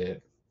it's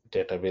a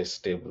database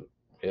table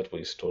where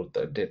we store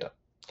the data.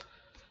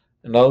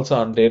 And also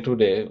on day to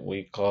day,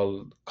 we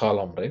call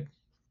column, right?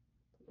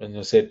 When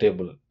you say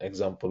table,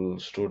 example,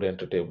 student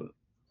table,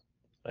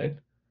 right?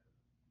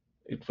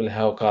 It will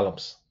have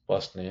columns,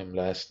 first name,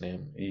 last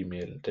name,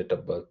 email, date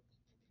of birth,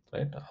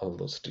 right? All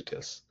those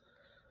details.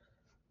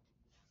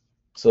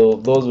 So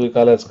those we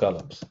call as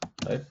columns,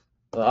 right?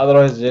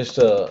 Otherwise, just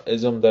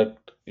assume that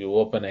you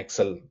open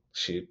Excel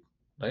sheet,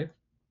 right?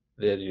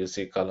 There you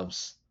see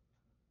columns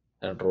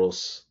and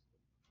rows.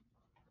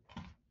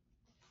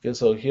 Okay,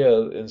 so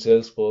here in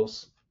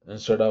Salesforce,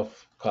 instead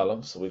of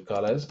columns, we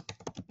call as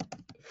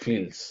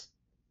fields.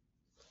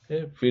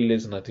 Okay, field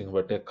is nothing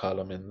but a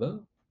column in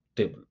the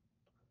table.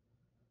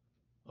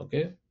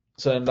 Okay,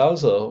 so and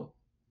also,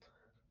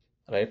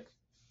 right,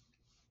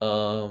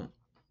 um,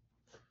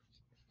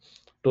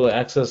 to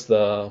access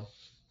the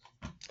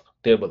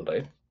table,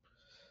 right?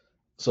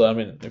 So I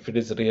mean, if it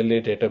is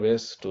really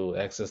database, to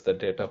access the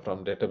data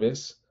from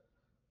database,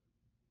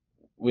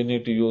 we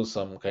need to use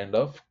some kind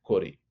of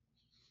query,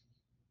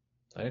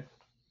 right?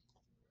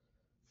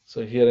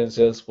 So here in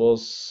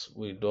Salesforce,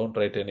 we don't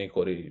write any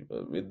query.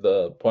 With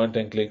the point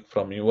and click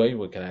from UI,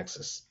 we can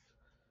access.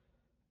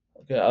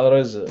 Okay,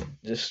 otherwise,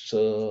 just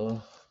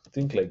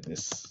think like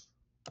this.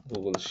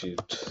 Google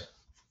Sheet.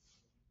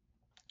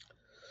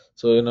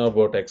 So you know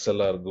about Excel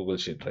or Google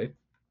Sheet, right?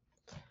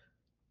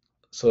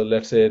 So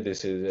let's say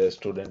this is a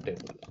student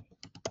table,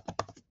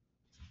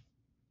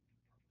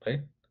 right?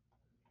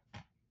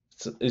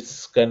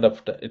 It's kind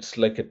of it's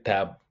like a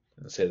tab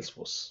in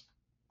Salesforce,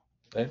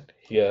 right?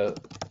 Here,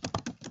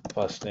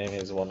 first name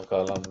is one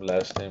column,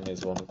 last name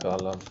is one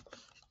column,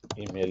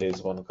 email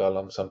is one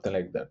column, something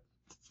like that,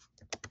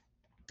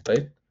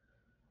 right?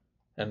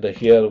 And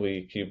here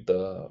we keep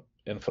the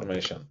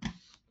information,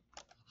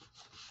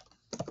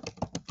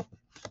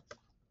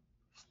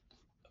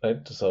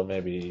 right? So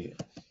maybe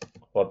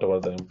whatever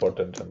the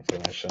important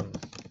information.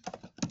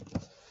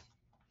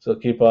 So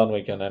keep on,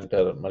 we can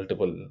enter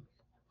multiple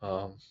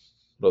um,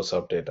 rows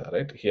of data,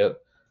 right? Here,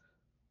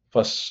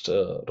 first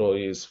row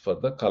is for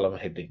the column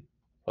heading,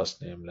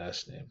 first name,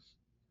 last name,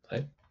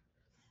 right?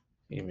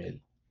 Email.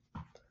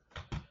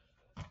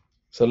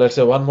 So let's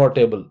say one more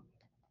table,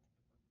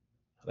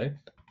 right?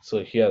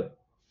 So here,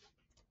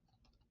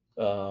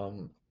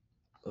 um,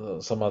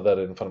 some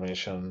other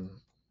information,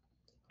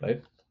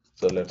 right?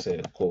 So let's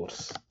say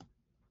course.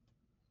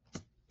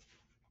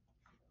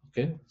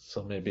 Okay,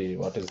 so maybe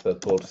what is the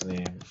course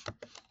name?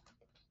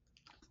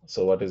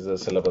 So what is the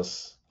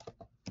syllabus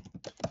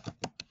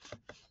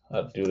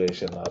or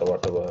duration or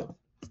whatever,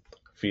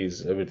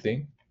 fees,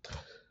 everything.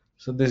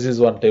 So this is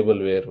one table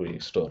where we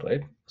store,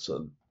 right?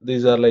 So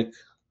these are like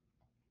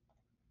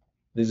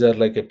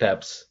a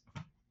tabs,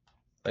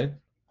 right?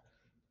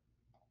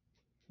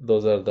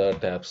 Those are the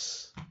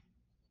tabs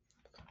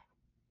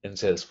in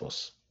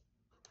Salesforce.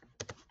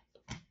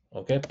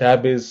 Okay,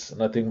 tab is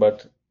nothing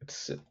but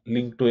it's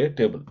linked to a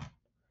table.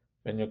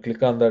 When you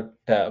click on the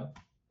tab,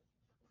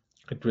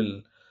 it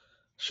will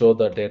show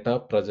the data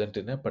present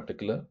in a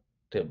particular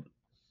table.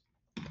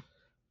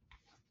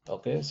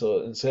 Okay,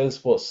 so in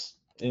Salesforce,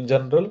 in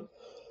general,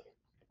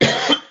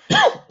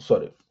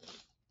 sorry,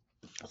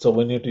 so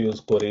we need to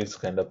use queries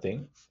kind of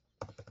thing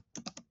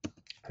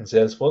in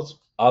Salesforce.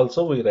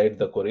 Also, we write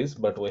the queries,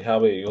 but we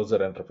have a user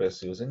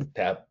interface using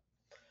tab.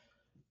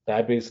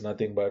 Tab is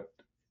nothing but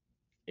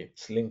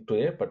it's linked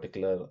to a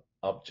particular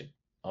object.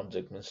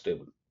 Object means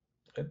table.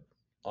 Okay?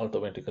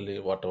 Automatically,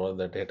 whatever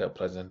the data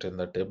present in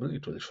the table,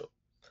 it will show.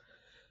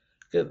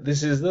 Okay,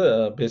 this is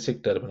the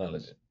basic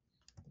terminology.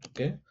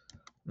 Okay.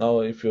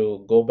 Now, if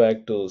you go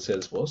back to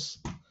Salesforce,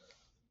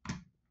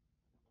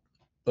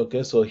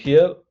 okay, so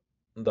here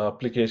the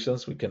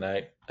applications we can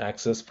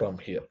access from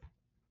here.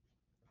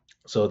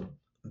 So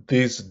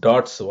these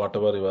dots,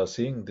 whatever you are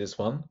seeing, this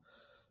one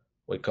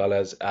we call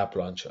as app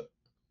launcher.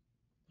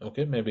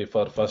 Okay, maybe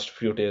for first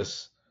few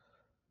days,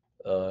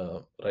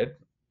 right?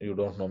 You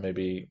don't know,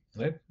 maybe,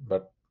 right?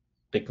 But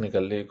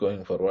technically,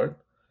 going forward,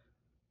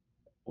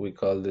 we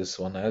call this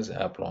one as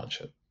app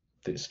launcher.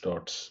 These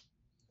dots.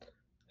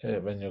 Okay,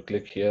 when you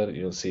click here,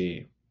 you'll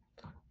see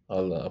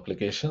all the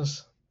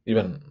applications.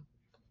 Even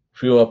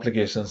few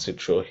applications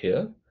it show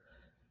here.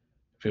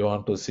 If you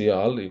want to see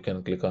all, you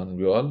can click on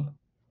view all.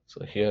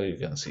 So here you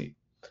can see.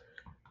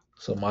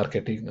 So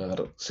marketing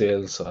or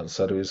sales or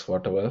service,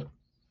 whatever,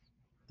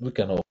 we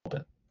can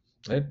open,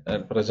 right?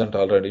 And present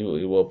already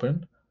you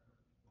opened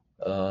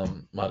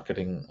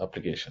marketing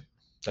application,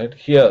 right?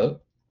 Here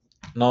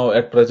now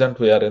at present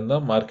we are in the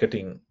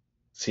marketing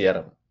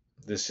CRM.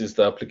 This is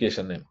the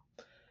application name.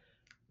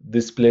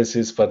 This place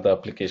is for the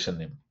application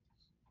name.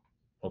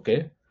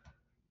 Okay,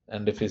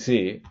 and if you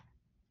see,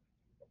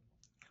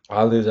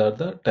 all these are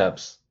the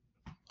tabs.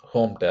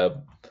 Home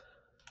tab,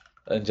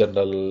 in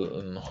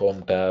general,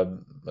 home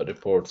tab,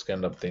 reports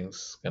kind of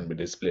things can be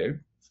displayed.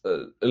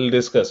 We'll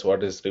discuss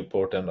what is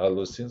report and all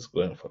those things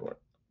going forward.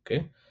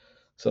 Okay,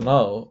 so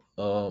now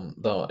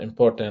the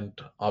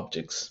important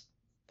objects.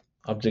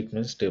 Object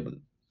means table.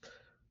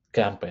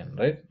 Campaign,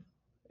 right,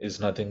 is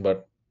nothing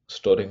but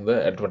storing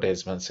the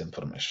advertisements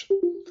information.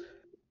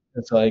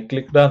 And so I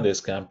clicked on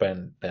this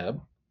campaign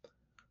tab.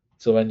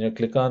 So when you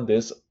click on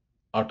this,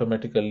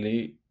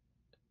 automatically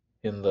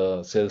in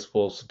the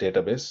Salesforce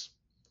database,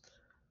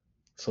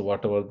 so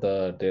whatever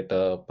the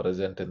data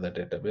present in the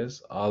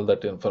database, all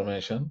that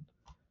information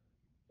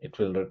it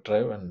will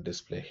retrieve and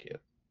display here.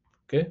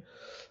 Okay,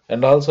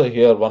 and also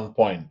here one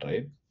point,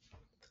 right?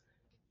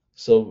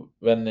 So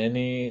when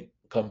any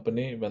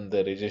company, when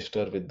they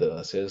register with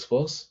the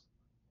Salesforce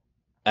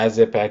as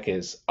a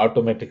package,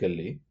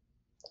 automatically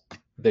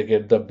they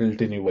get the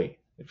built-in UI.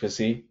 If you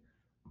see,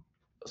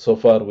 so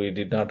far we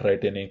did not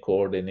write any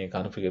code, any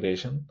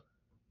configuration.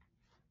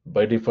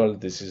 By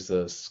default, this is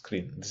the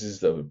screen. This is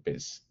the web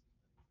page,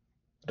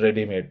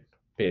 ready-made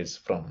page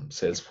from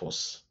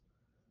Salesforce,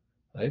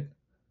 right?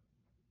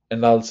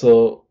 And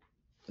also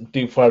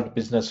default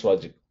business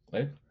logic,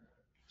 right?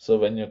 So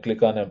when you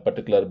click on a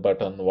particular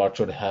button, what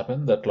should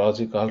happen? That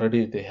logic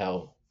already they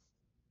have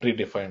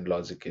predefined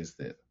logic is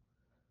there.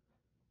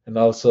 And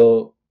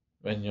also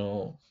when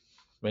you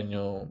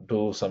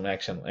do some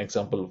action,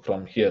 example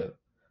from here,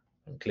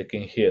 I'm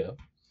clicking here.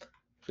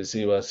 If you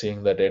see, you are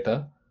seeing the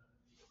data,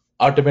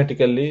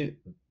 automatically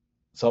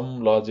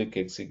some logic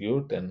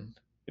execute and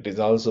it is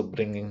also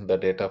bringing the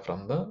data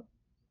from the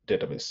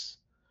database.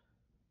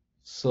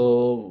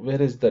 So where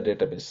is the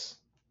database?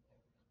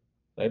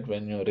 right?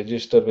 When you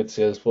register with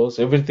Salesforce,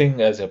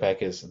 everything as a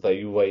package, the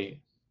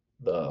UI,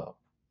 the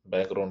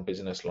background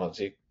business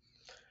logic,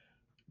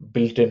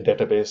 built-in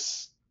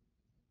database,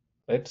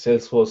 right?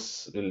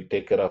 Salesforce will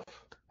take care of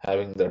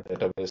having the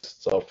database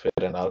software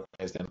and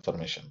organize the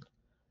information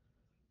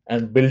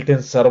and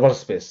built-in server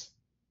space,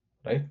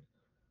 right?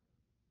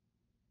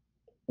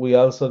 We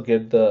also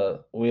need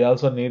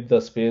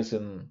the space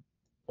in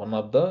one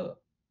of the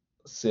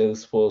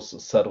Salesforce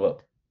server,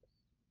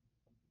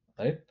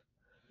 right?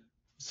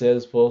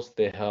 Salesforce,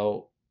 they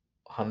have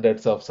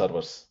hundreds of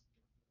servers,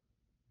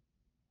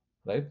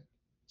 right?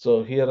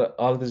 So here,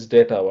 all this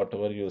data,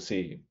 whatever you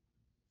see,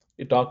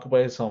 it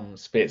occupies some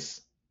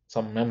space,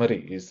 some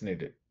memory is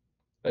needed,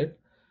 right?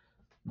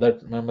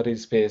 That memory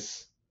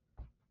space,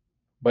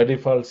 by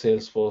default,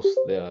 Salesforce,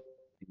 they are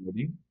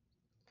loading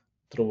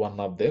through one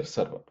of their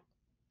server.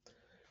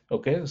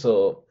 Okay,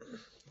 so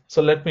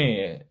let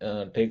me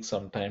take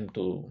some time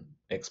to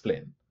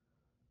explain.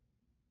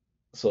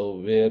 So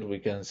where we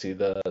can see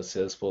the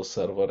Salesforce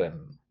server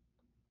and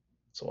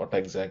so what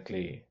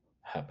exactly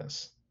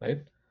happens,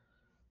 right?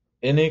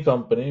 Any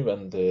company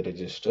when they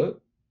register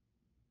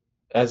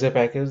as a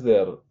package, they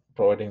are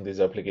providing these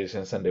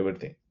applications and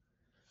everything.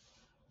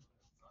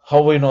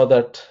 How we know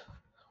that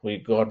we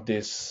got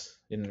this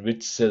in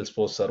which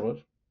Salesforce server?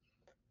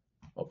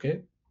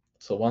 Okay,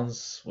 so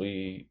once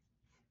we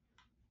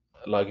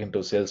log into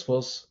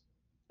Salesforce,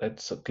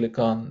 let's click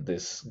on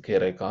this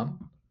gear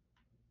icon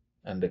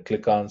and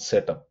click on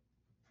setup.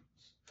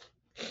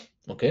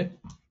 Okay,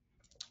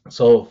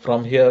 so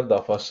from here,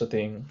 the first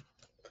thing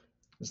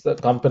is the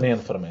company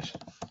information.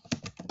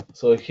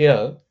 So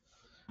here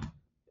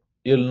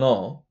you'll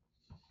know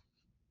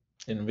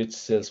in which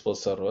Salesforce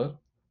server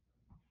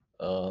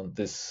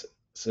this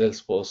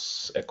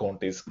Salesforce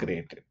account is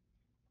created.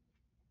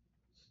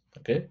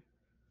 Okay,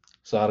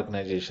 so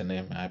organization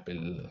name,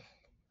 Apple,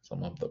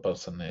 some of the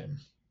person name,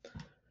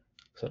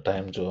 so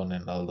time zone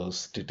and all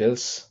those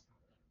details.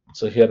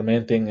 So here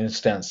main thing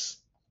instance.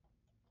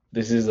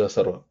 This is the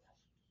server.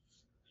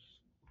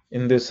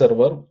 In this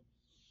server,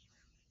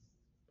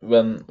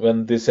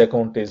 when this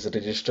account is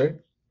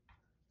registered,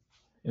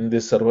 in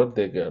this server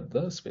they get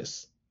the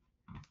space.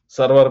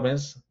 Server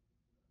means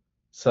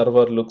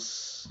server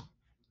looks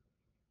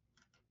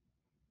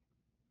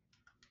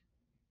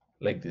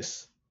like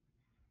this,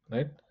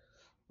 right?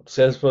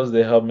 Salesforce,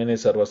 they have many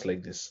servers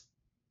like this.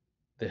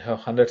 They have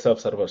hundreds of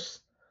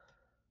servers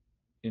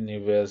in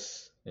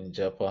US, in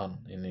Japan,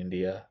 in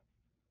India,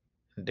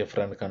 in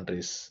different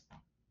countries.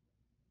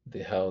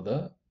 They have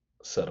the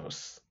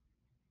servers,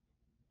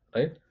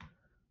 right?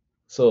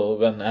 So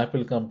when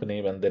Apple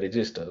company, when they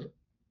register,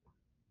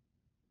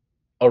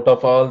 out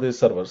of all these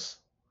servers,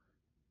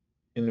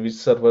 in which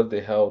server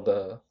they have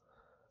the,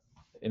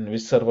 in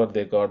which server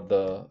they got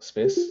the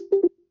space.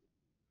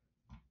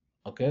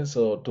 Okay,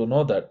 so to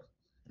know that,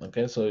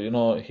 okay, so you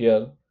know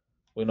here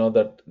we know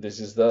that this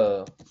is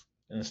the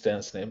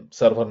instance name,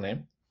 server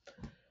name.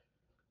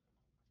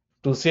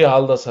 To see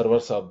all the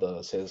servers of the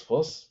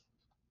Salesforce,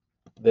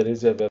 there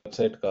is a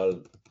website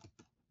called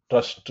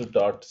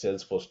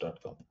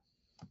trust.salesforce.com.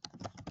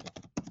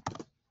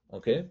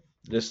 Okay,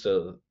 just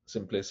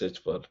simply search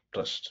for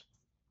trust,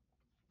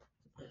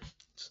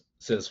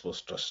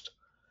 Salesforce trust.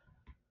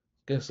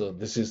 Okay, so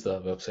this is the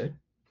website.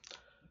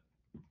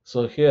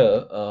 So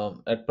here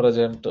at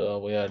present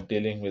we are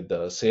dealing with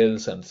the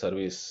sales and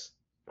service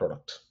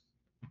product.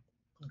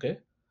 Okay,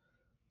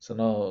 so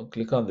now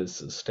click on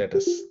this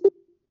status.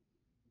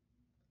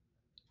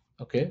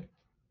 Okay,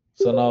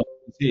 so now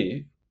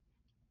see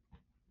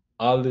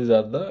all these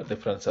are the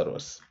different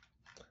servers.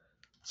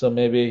 So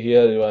maybe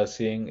here you are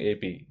seeing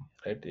AP,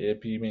 right?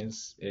 AP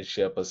means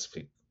Asia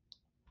Pacific.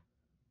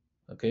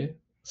 Okay,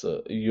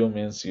 so EU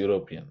means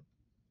European,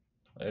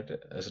 right?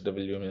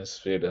 SW means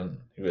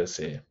Sweden,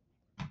 USA,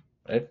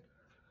 right?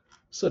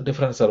 So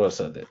different servers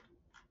are there.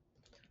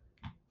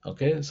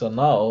 Okay, so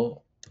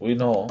now we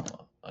know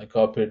I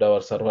copied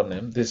our server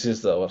name. This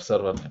is our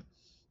server name,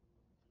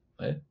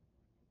 right?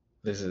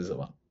 This is the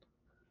one.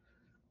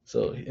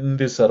 So in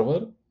this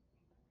server,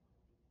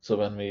 so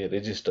when we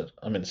register,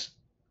 I mean,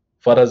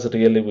 for us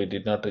really we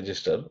did not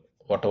register.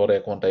 Whatever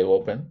account I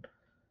opened,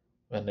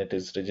 when it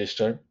is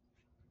registered,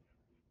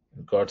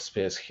 it got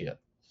space here.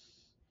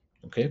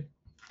 Okay,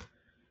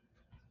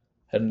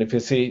 and if you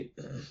see,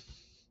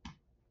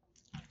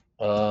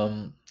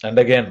 and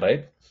again,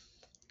 right,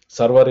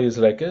 server is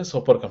like a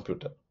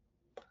supercomputer.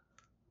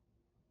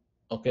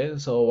 Okay,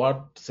 so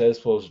what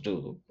Salesforce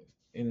do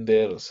in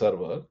their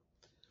server,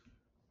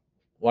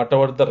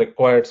 whatever the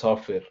required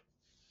software,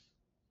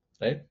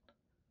 right?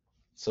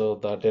 So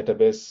the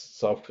database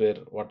software,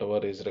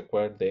 whatever is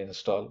required, they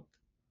install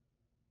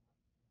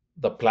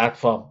the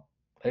platform,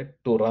 right,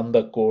 to run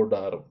the code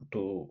or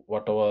to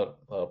whatever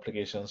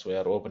applications we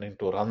are opening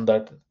to run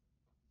that.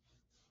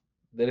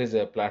 There is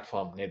a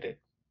platform needed.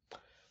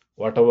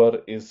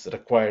 Whatever is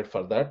required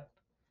for that,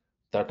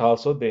 that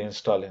also they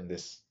install in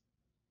this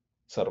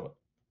server,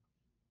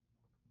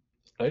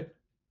 right?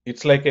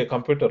 It's like a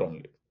computer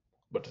only,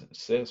 but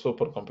it's a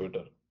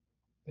supercomputer.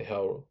 They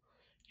have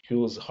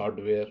use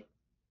hardware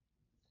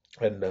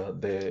and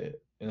they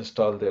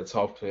install their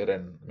software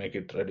and make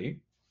it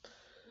ready.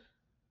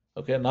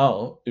 Okay,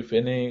 now if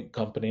any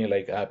company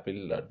like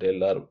Apple or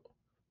Dell or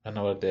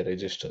whenever they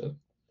register,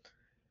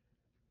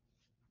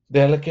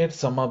 they allocate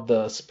some of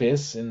the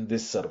space in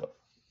this server,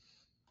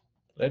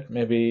 right?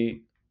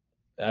 Maybe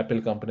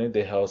Apple company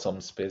they have some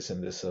space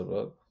in this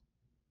server.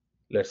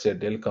 Let's say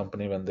Dell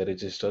company when they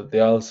register, they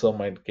also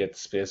might get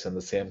space in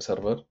the same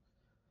server.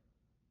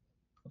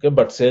 Okay,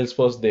 but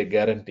Salesforce they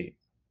guarantee,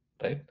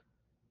 right?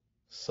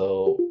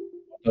 So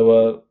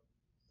whatever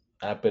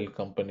Apple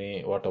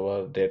company,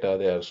 whatever data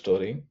they are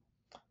storing,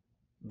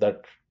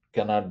 that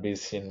cannot be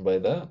seen by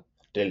the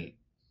Dell,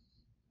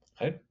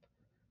 right?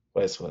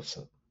 Vice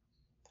versa.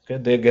 Okay,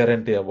 they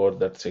guarantee about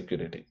that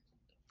security.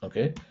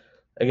 Okay,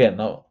 again,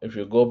 now if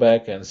you go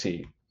back and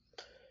see,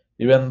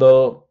 even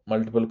though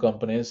multiple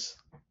companies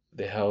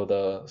they have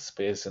the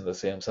space in the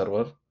same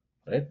server,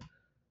 right?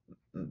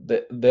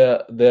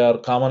 They are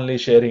commonly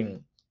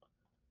sharing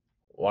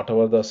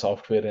whatever the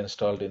software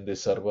installed in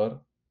this server,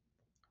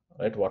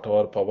 right?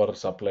 Whatever power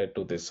supplied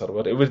to this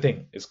server,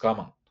 everything is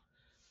common,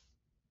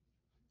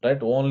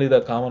 right? Only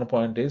the common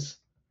point is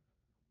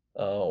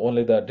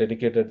only the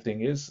dedicated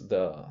thing is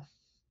the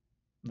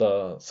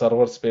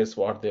server space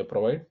what they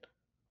provide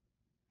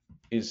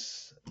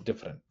is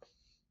different,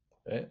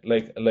 right?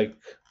 Like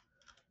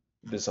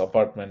this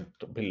apartment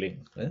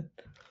building, right?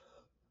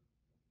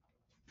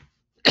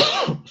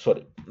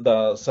 Sorry,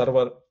 the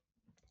server,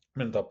 I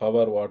mean the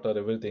power, water,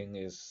 everything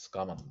is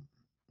common,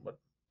 but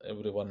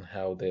everyone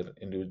have their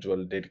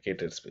individual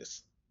dedicated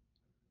space,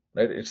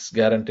 right? It's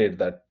guaranteed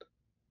that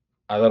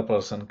other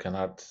person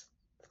cannot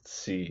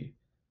see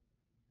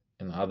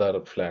in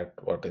other flat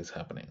what is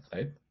happening,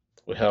 right?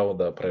 We have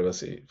the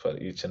privacy for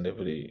each and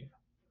every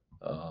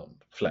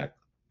flat.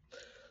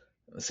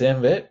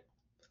 Same way,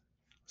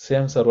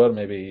 same server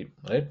maybe,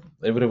 right?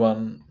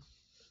 Everyone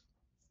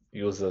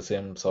use the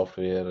same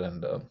software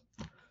and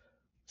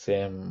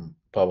same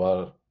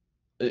power.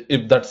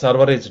 If that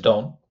server is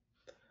down,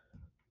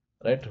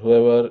 right?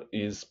 Whoever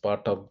is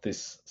part of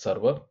this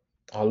server,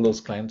 all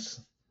those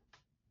clients,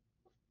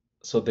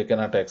 so they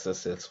cannot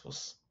access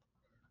Salesforce,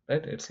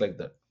 right? It's like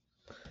that.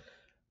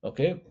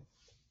 Okay,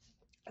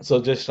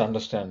 so just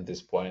understand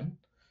this point.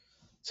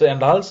 So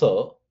and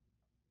also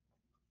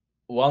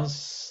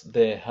once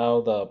they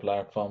have the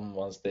platform,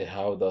 once they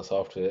have the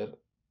software,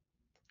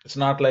 it's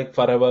not like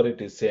forever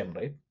it is same,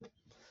 right?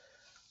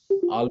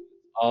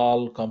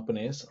 All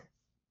companies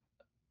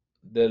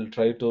they'll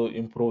try to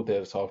improve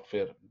their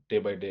software day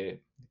by day,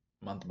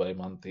 month by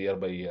month, year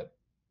by year,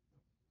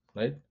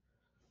 right?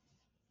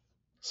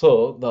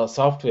 So the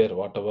software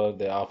whatever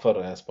they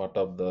offer as part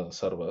of the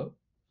server,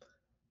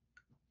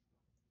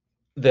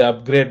 they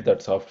upgrade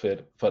that software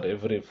for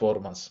every 4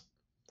 months.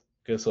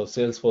 Okay, so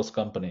Salesforce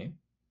company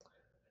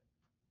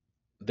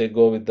they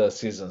go with the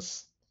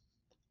seasons.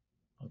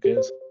 Okay,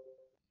 so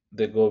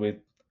they go with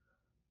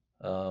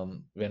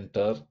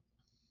winter,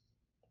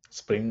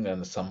 spring,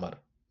 and summer,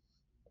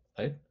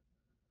 right?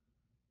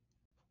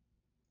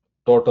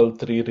 Total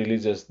three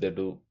releases they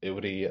do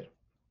every year.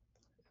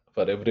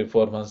 For every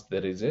 4 months,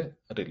 there is a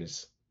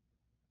release.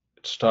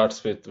 It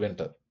starts with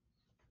winter,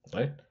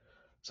 right?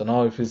 So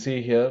now, if you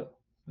see here,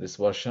 this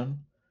version,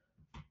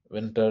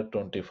 winter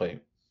 25.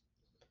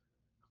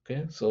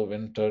 Okay, so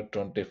winter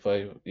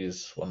 25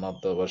 is one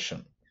of the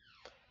version.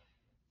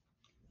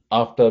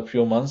 After a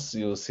few months,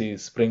 you see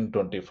spring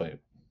 25,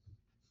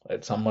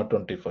 right? Summer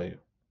 25.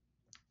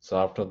 So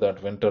after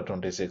that, winter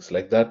 26,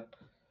 like that.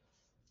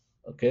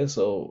 Okay,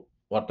 so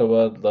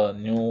whatever the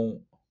new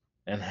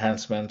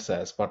enhancements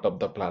as part of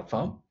the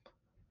platform,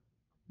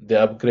 they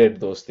upgrade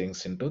those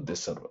things into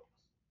this server,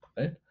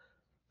 right?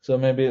 So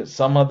maybe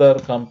some other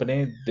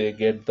company they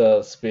get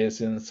the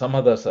space in some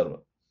other server,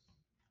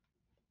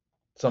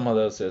 some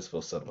other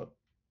Salesforce server,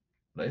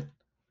 right?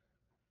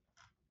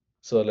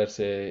 So let's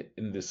say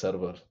in this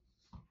server.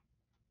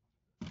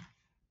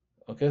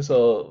 Okay,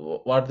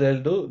 so what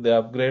they'll do, they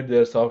upgrade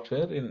their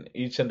software in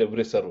each and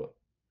every server.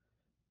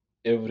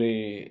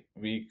 Every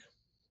week,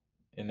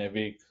 in a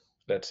week,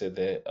 let's say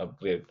they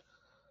upgrade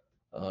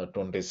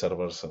 20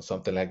 servers or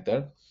something like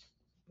that.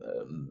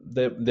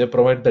 They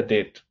provide the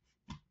date,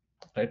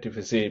 right? If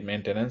you see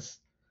maintenance,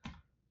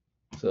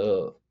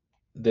 so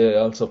they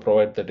also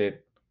provide the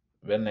date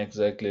when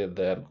exactly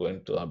they are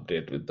going to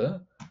update with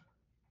the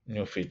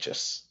new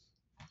features.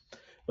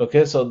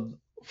 Okay, so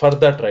for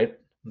that, right?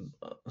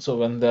 So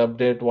when they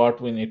update, what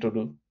we need to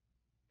do?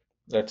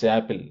 Let's say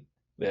Apple,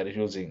 they are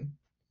using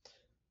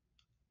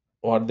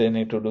what they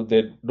need to do.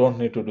 They don't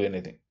need to do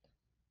anything.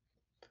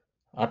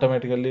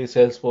 Automatically,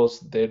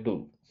 Salesforce they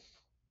do,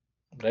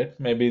 right?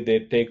 Maybe they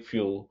take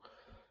few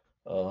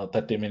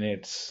 30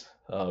 minutes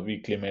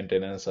weekly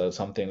maintenance or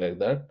something like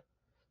that.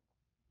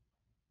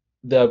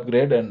 They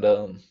upgrade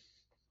and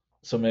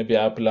so maybe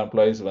Apple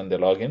employees when they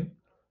log in,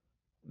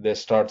 they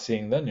start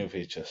seeing the new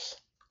features.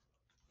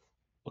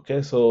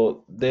 Okay,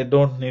 so they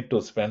don't need to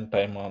spend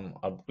time on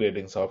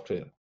upgrading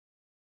software.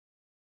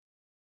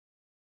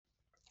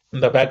 In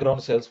the background,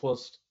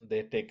 Salesforce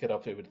they take care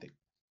of everything.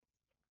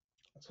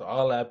 So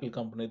all Apple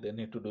company they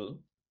need to do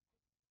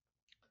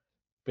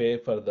pay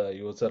for the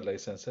user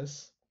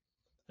licenses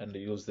and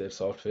use their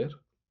software.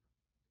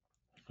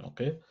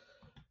 Okay,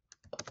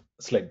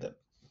 it's like that.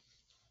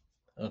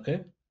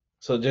 Okay,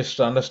 so just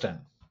to understand.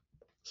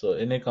 So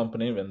any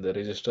company when they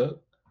register,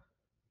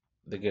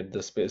 they get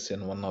the space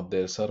in one of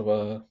their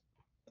server,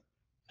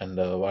 and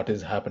what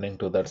is happening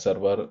to that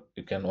server,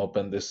 you can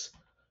open this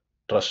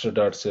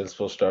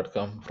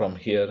trust.salesforce.com. From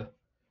here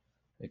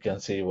you can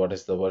see what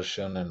is the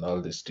version and all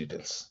these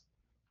details.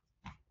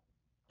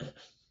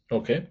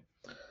 Okay,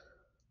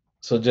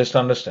 so just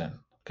understand.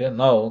 Okay,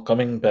 now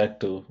coming back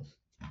to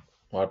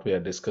what we are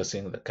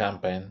discussing, the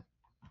campaign.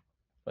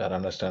 We are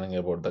understanding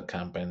about the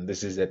campaign.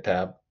 This is a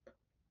tab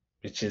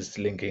which is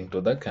linking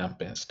to the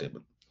campaigns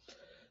table.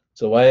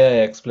 So why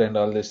I explained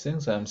all these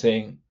things, I'm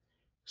saying,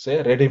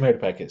 say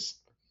ready-made package,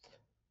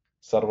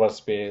 server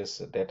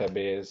space,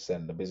 database,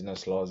 and the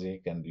business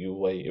logic and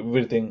UI,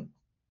 everything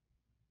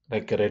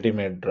like a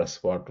ready-made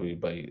dress what we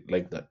buy,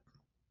 like that,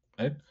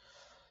 right?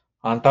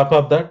 On top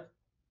of that,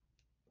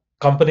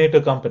 company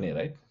to company,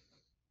 right?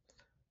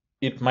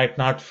 It might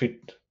not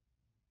fit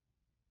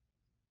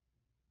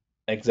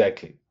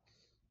exactly,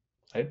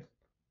 right?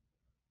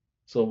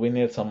 So we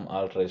need some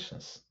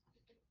alterations.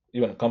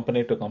 Even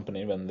company to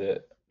company when they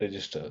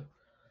register,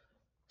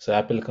 so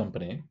Apple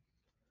company,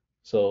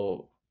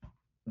 so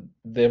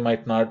they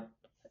might not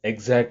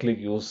exactly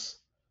use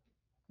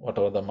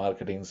whatever the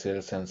marketing,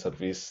 sales, and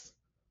service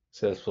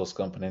Salesforce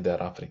company they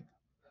are offering.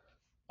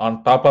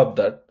 On top of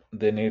that,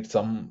 they need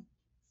some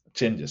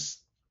changes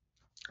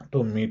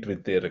to meet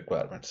with their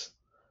requirements,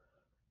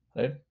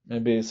 right?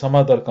 Maybe some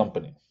other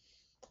company,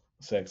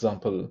 for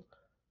example,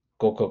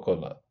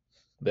 Coca-Cola,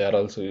 they are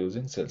also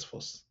using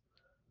Salesforce,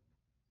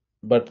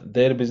 but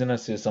their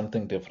business is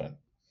something different,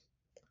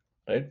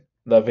 right?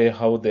 The way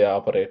how they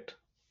operate,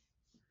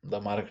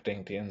 the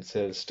marketing team,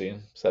 sales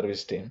team,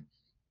 service team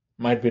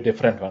might be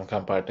different when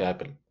compared to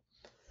Apple.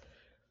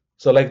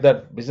 So like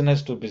that,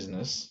 business to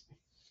business,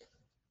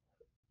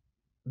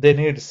 they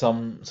need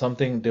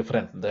something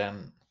different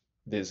than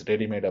these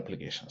ready-made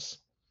applications.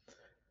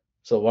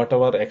 So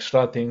whatever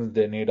extra things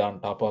they need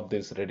on top of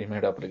these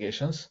ready-made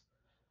applications,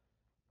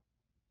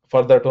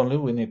 for that only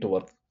we need to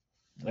work,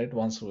 right?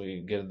 Once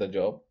we get the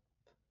job,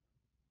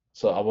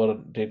 so our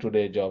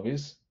day-to-day job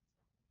is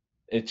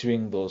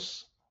achieving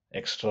those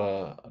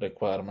extra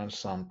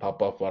requirements on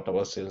top of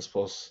whatever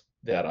Salesforce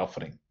they are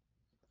offering.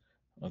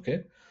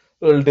 Okay,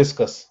 we'll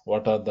discuss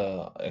what are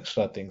the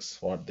extra things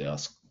what they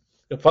ask.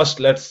 First,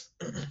 let's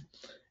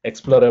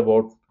explore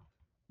about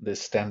the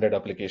standard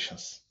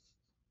applications.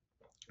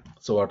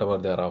 So whatever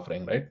they are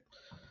offering, right?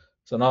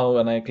 So now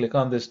when I click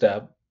on this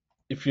tab,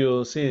 if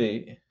you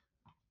see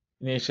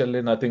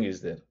initially nothing is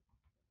there,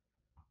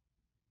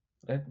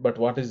 right? But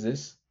what is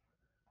this?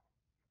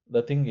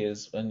 The thing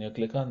is when you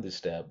click on this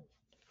tab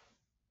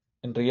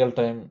in real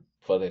time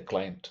for the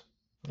client,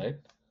 right?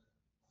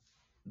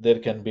 There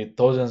can be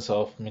thousands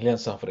of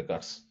millions of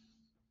records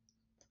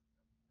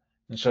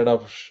instead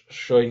of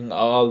showing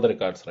all the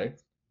records, right?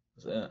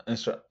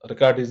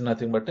 Record is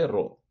nothing but a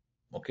row.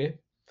 Okay.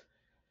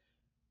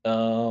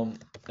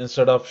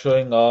 Instead of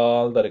showing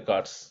all the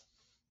records,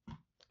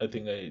 I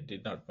think I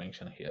did not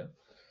mention here.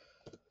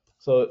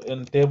 So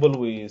in table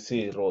we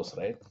see rows,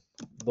 right?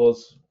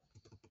 Those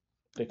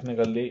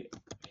technically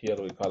here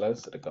we call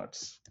as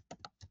records.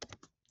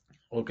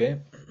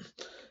 Okay.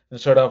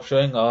 Instead of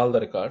showing all the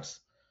records,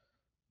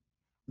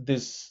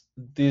 these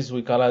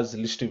we call as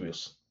list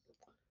views.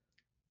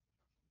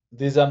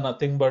 These are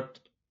nothing but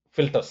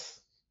filters,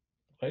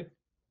 right?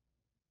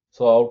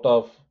 So out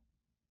of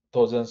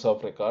thousands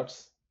of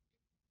records,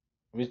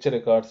 which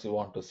records you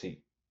want to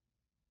see,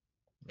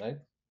 right?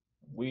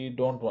 We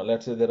don't want,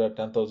 let's say there are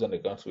 10,000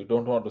 records, we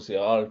don't want to see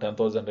all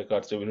 10,000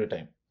 records every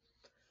time,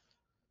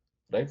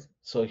 right?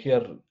 So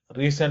here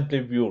recently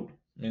viewed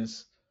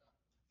means,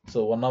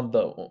 so one of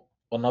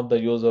the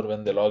user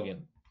when they log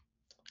in,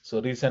 so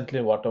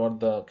recently whatever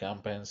the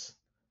campaigns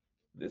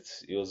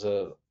this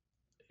user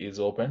is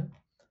open,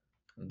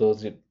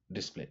 those it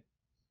display.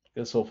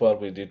 Okay, so far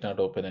we did not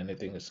open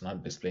anything, it's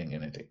not displaying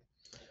anything,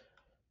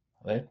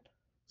 right?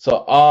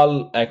 So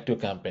all active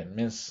campaign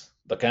means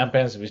the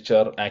campaigns which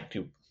are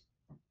active.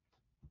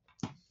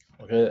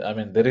 Okay, I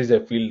mean there is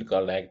a field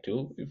called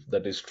active if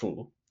that is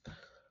true.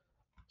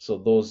 So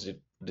those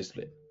it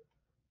display.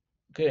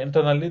 Okay,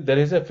 internally there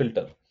is a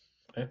filter.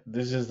 Right?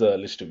 This is the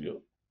list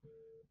view.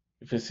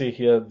 If you see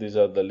here, these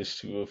are the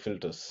list view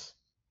filters.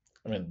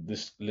 I mean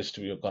this list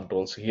view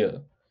controls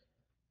here.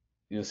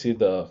 You see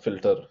the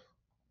filter.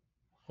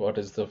 What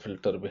is the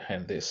filter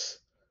behind this?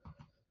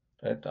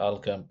 Right? All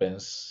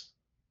campaigns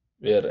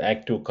where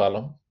active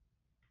column,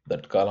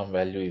 that column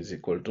value is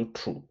equal to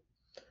true.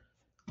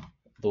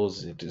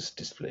 Those it is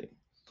displaying.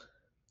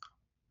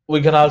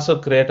 We can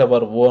also create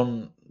our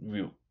own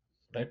view.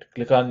 Right?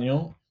 Click on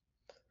new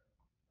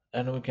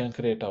and we can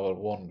create our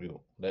own view,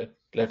 right?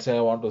 Let's say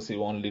I want to see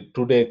only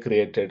today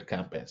created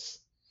campaigns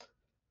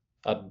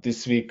or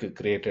this week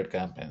created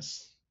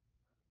campaigns,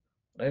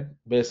 right?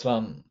 Based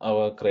on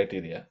our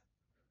criteria,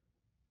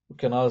 We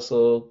can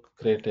also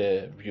create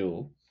a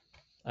view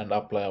and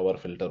apply our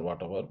filter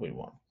whatever we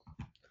want.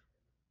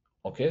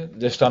 Okay,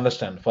 just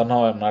understand, for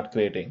now I'm not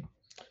creating.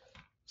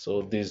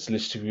 So these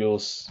list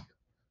views,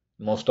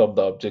 most of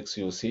the objects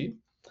you see,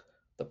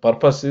 the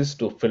purpose is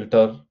to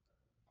filter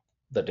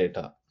the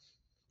data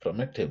from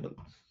a table.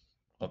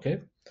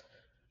 Okay,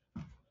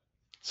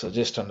 so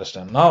just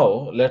understand. Now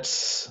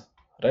let's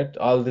write,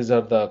 all these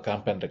are the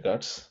campaign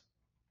records.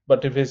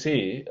 But if you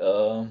see,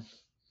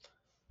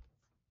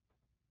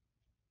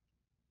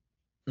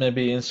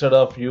 maybe instead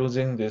of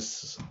using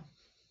this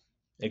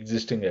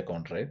existing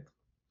account, right?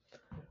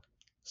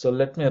 So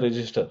let me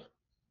register.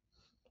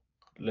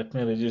 Let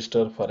me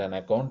register for an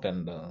account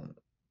and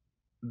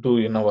do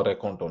in our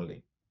account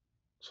only,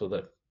 so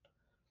that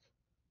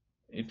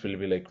it will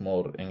be like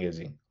more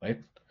engaging,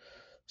 right?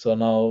 So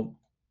now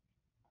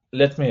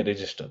let me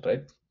register,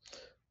 right?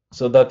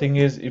 So the thing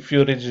is, if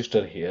you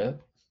register here,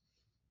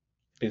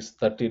 it is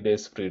 30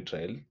 days free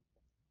trial.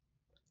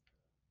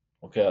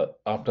 Okay,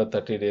 after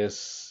 30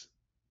 days,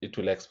 it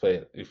will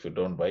expire if you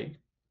don't buy.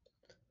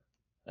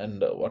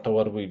 And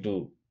whatever we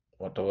do,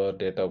 whatever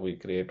data we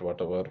create,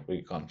 whatever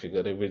we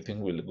configure, everything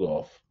will go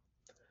off.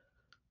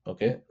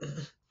 Okay,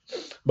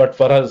 but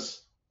for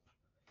us,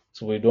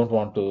 so we don't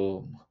want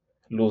to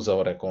lose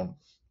our account.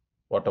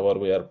 Whatever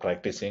we are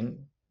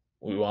practicing,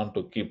 we want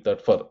to keep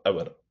that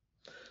forever.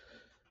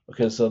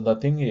 Okay, so the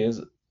thing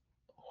is,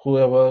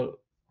 whoever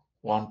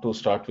want to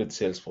start with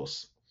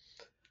Salesforce,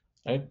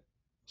 right?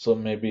 So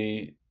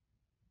maybe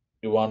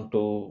you want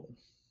to,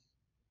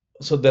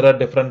 so there are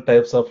different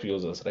types of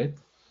users, right?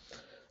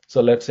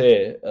 So let's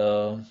say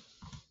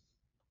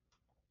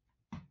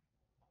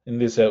in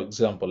this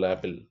example,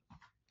 Apple,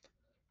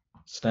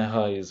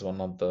 Sneha is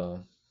one of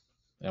the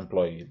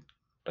employee,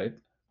 right?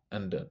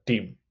 And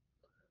team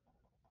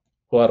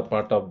who are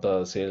part of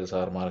the sales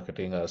or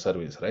marketing or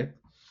service, right?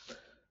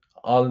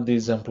 All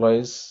these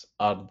employees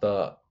are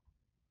the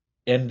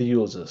end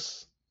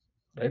users,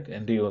 right?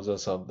 End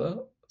users of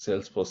the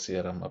Salesforce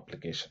CRM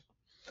application.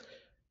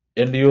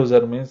 End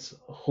user means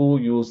who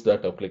use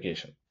that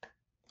application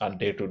on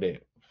day to day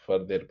for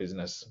their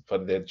business, for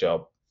their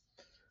job,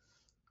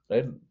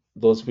 right?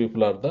 Those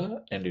people are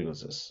the end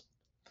users.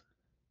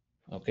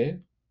 Okay,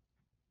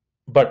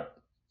 but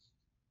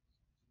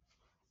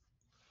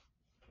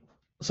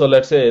so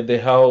let's say they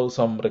have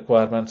some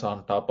requirements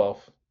on top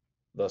of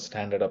the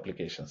standard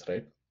applications,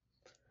 right?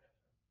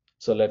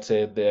 So let's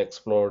say they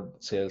explored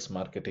sales,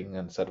 marketing,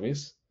 and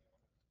service,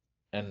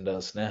 and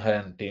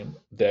Sneha and team,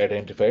 they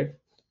identified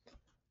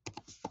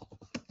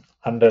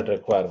 100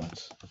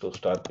 requirements to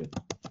start with,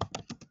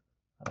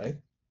 right?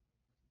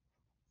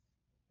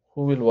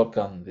 Who will work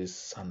on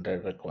these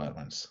 100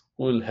 requirements?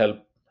 Who will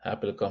help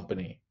Apple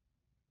company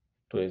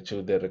to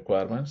achieve their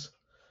requirements?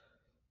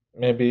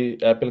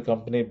 Maybe Apple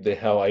company, they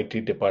have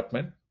IT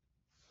department.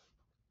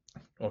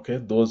 Okay,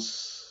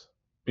 those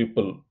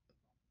people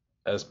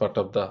as part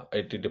of the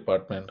IT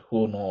department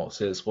who know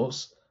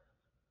Salesforce,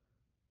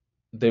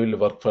 they will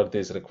work for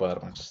these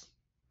requirements.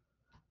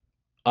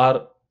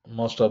 Or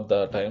most of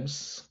the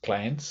times,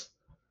 clients,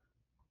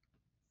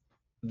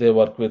 they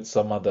work with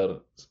some other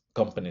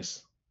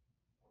companies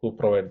who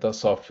provide the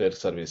software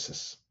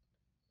services.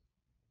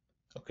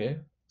 Okay,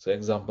 so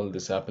example,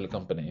 this Apple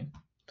company,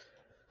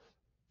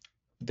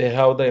 they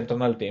have the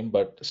internal team,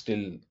 but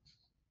still,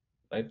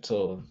 right?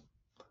 So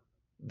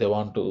they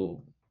want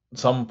to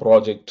some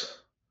project.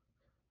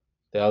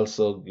 They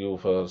also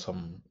give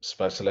some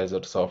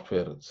specialized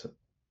software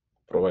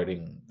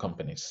providing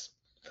companies.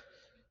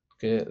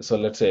 Okay, so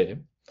let's say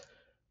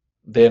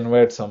they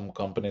invite some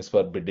companies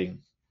for bidding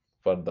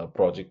for the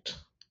project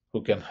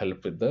who can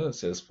help with the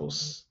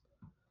Salesforce.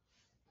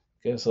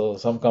 Okay, so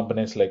some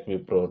companies like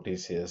Wipro,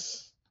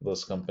 TCS,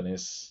 those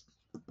companies,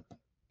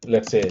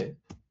 let's say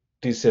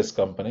TCS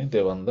company,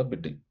 they won the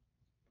bidding.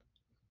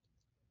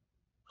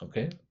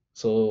 Okay,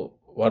 so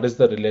what is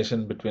the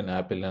relation between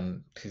Apple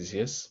and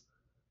TCS?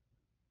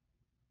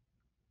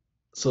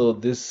 So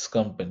this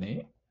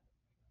company,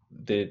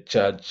 they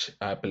charge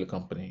Apple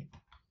company,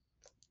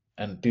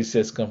 and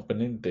TCS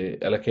company, they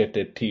allocate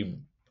a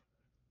team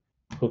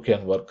who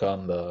can work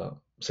on the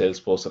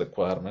Salesforce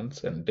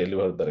requirements and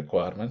deliver the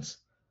requirements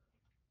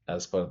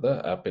as per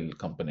the Apple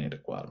company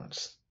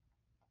requirements,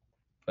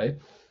 right?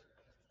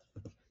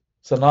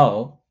 So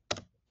now,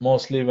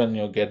 mostly when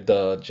you get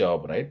the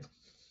job, right,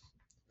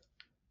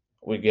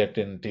 we get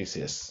in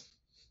TCS,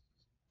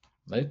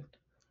 right?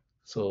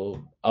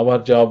 So our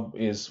job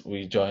is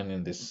we join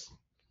in this,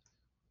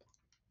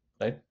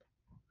 right?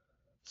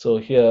 So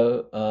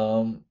here,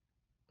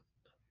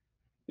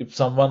 if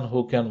someone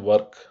who can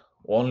work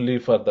only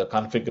for the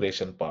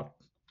configuration part,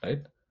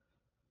 right?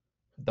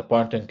 The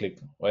point and click,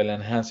 while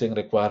enhancing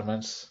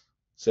requirements,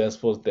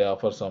 Salesforce they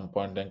offer some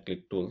point and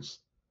click tools.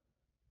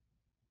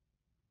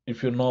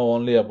 If you know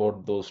only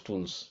about those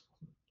tools,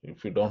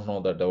 if you don't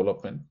know the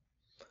development,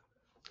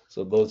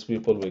 so those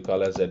people we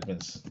call as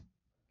admins,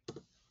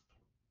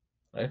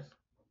 right?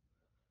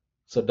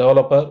 So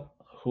developer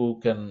who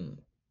can,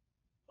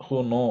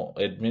 who know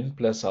admin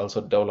plus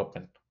also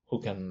development, who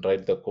can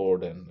write the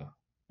code and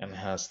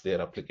enhance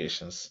their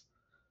applications.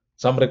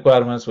 Some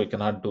requirements we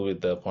cannot do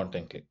with the point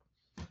and click.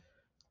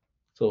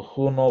 So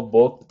who know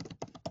both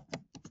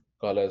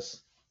call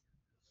as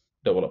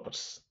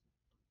developers.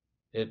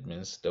 It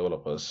means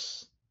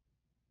developers,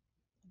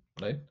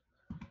 right?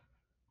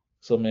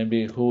 So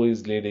maybe who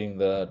is leading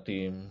the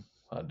team,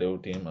 or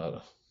dev team,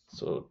 or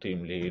so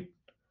team lead,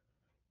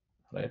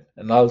 right?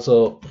 And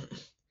also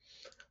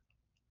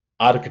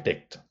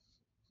architect,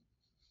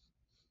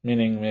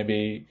 meaning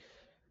maybe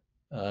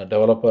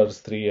developers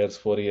 3 years,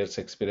 4 years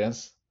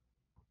experience,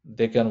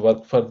 they can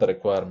work for the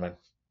requirement,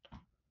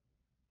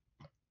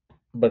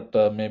 but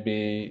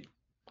maybe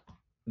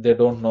they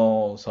don't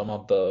know some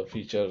of the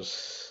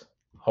features,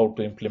 how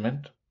to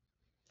implement.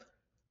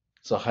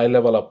 So high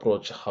level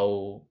approach,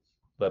 how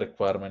the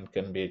requirement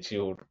can be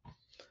achieved,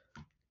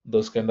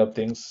 those kind of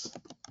things,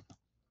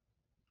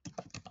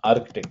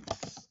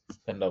 architects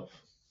kind of,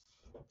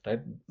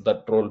 right?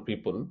 That role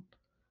people,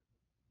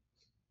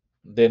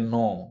 they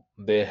know,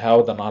 they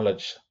have the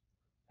knowledge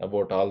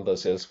about all the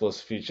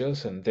Salesforce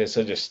features and they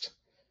suggest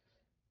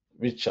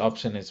which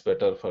option is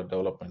better for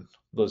development.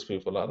 Those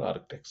people are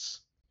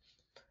architects.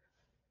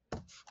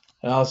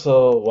 And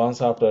also,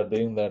 once after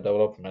doing the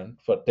development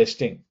for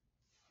testing,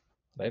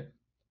 right?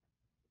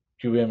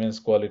 QA means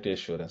quality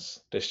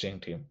assurance testing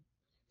team.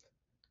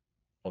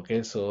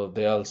 Okay, so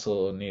they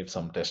also need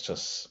some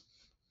testers.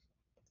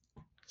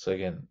 So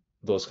again,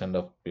 those kind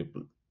of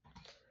people.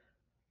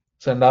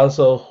 So and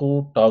also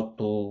who talk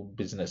to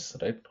business,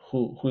 right?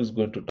 Who is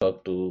going to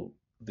talk to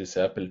this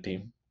Apple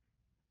team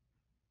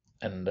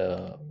and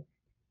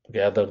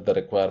gather the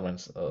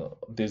requirements,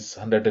 these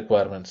 100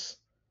 requirements,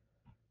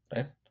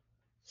 right?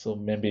 So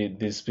maybe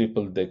these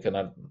people they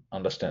cannot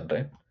understand,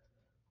 right?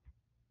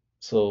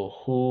 So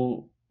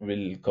who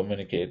will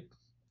communicate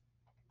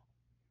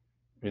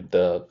with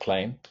the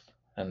client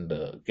and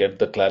get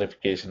the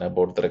clarification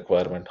about the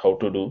requirement, how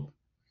to do.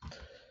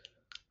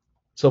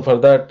 So for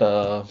that,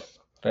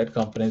 right,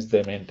 companies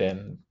they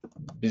maintain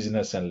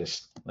business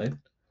analyst, right?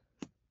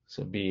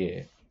 So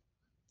BA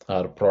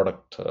or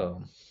product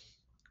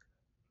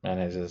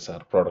managers or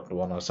product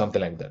one or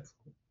something like that,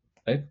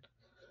 right?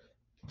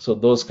 So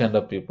those kind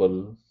of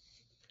people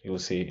you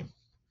see.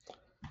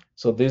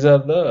 So these are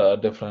the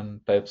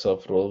different types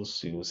of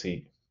roles you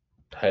see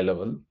high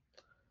level.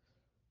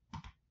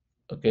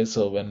 Okay,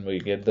 so when we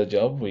get the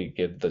job, we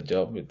get the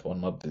job with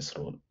one of this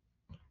role.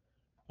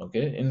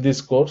 Okay, in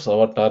this course,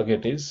 our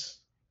target is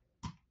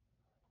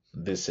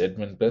this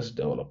admin plus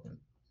development,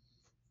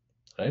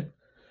 right?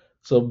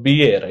 So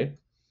BA, right?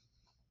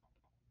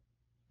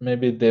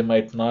 Maybe they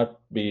might not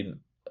be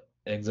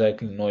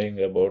exactly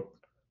knowing about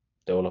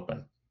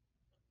development.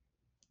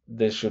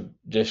 They should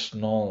just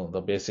know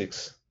the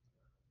basics.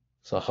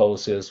 So how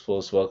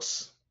Salesforce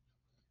works,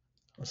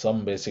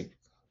 some basic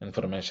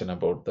information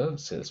about the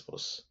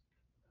Salesforce.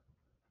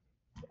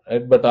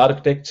 Right? But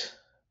architect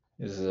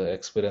is an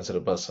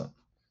experienced person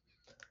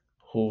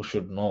who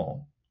should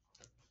know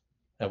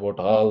about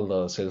all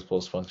the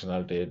Salesforce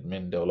functionality,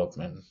 admin,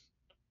 development,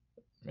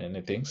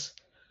 many things.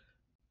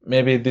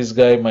 Maybe this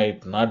guy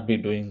might not be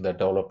doing the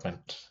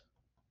development,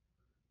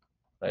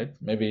 right?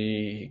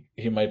 Maybe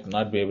he might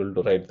not be able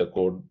to write the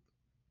code.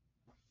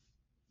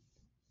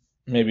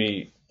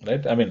 Maybe,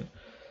 right? I mean,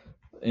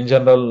 in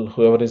general,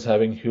 whoever is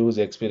having huge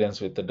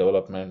experience with the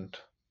development,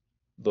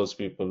 those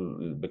people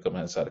will become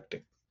as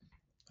architect.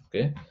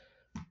 Okay.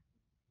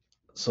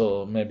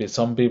 So maybe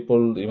some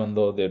people, even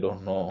though they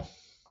don't know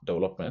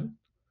development,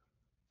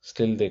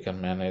 still they can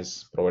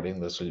manage providing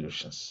the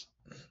solutions.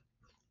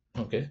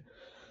 Okay.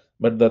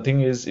 But the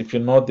thing is, if you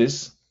know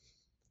this,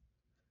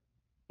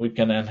 we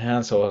can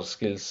enhance our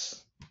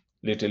skills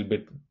little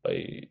bit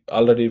by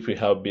already if you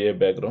have BA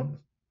background,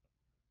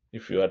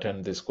 if you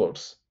attend this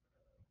course,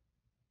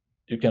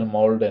 you can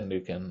mold and you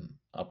can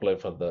apply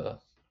for the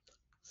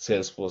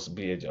Salesforce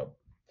BA job.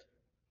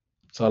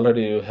 So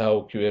already you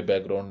have QA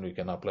background, you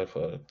can apply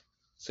for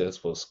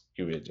Salesforce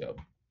QA job,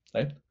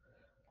 right?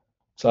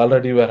 So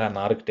already you are an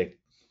architect,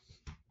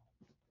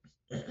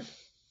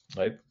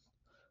 right?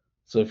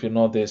 So if you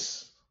know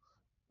this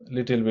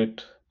little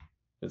bit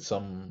with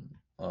some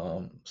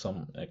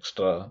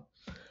extra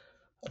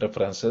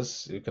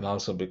references, you can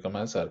also become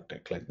as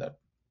architect like that.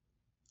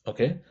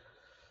 Okay.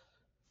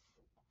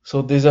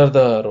 So these are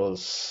the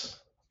roles.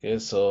 Okay.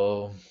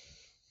 So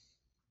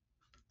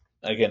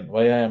again,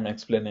 why I am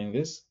explaining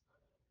this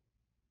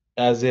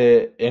as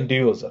a end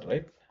user,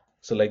 right?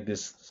 So like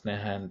this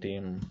Snehan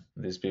team,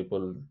 these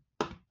people,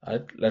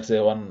 right? Let's say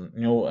one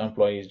new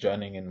employee is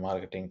joining in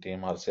marketing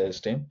team or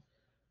sales team.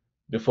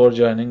 Before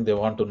joining, they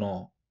want to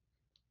know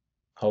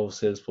how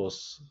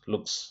Salesforce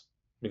looks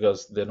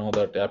because they know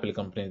that Apple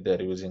company they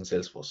are using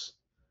Salesforce,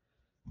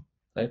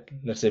 right?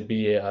 Let's say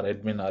BA or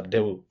admin or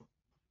dev.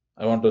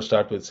 I want to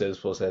start with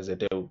Salesforce as a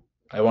dev.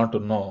 I want to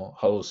know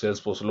how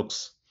Salesforce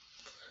looks.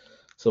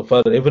 So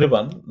for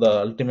everyone, the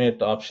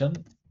ultimate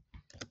option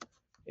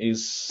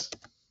is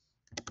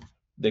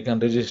they can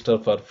register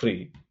for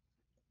free.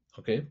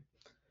 Okay.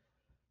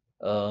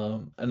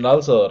 And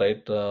also,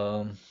 right,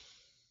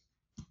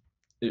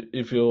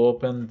 if you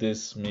open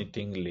this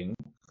meeting link,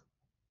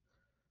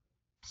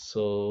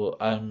 so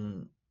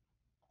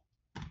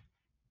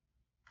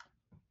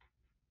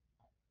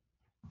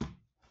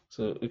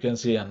so you can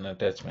see an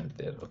attachment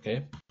there.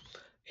 Okay,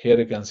 here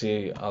you can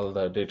see all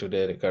the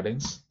day-to-day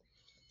recordings.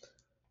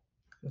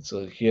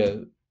 So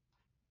here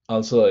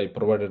also I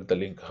provided the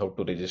link how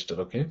to register.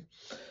 Okay,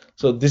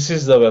 so this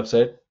is the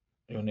website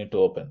you need to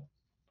open.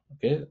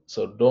 Okay,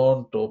 so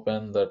don't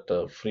open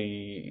that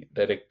free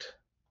direct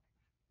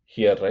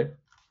here, right?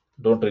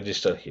 Don't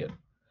register here.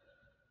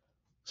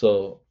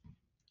 So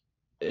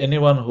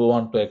anyone who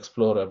want to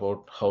explore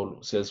about how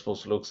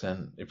Salesforce looks,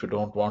 and if you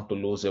don't want to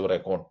lose your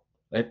account,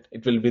 right,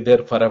 it will be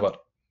there forever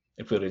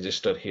if you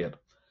register here.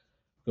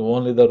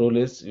 Only the rule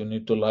is you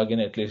need to log in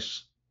at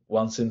least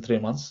once in 3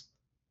 months.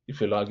 If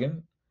you log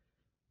in,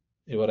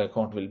 your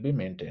account will be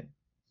maintained.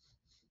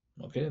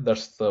 Okay,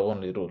 that's the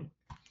only rule.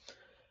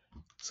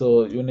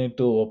 So you need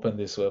to open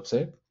this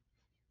website,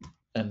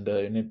 and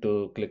you need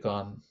to click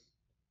on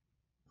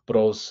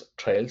browse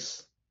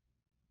trials.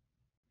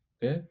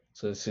 Okay,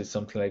 so this is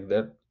something like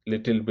that.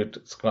 Little bit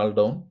scroll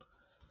down,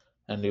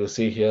 and you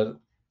see here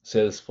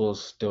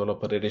Salesforce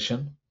Developer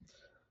Edition.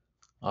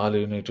 All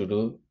you need to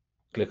do,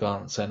 click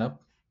on sign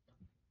up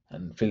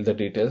and fill the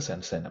details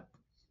and sign up.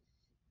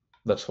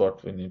 That's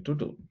what we need to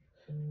do.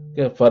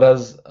 Okay, for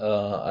us,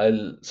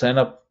 I'll sign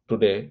up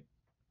today,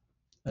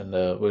 and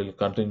we'll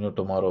continue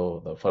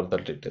tomorrow the further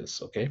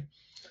details. Okay,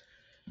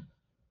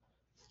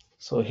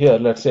 so here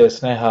let's say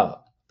Sneha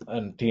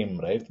and team,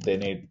 right? They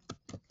need,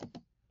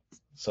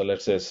 so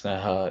let's say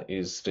Sneha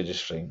is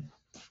registering.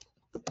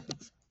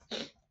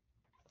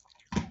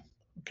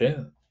 Okay,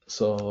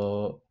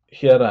 so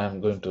here I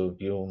am going to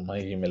give my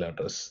email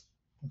address.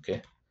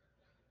 Okay,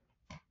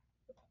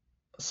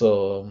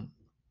 so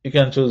you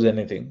can choose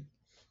anything.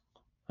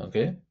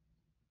 Okay,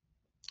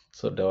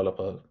 so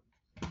developer,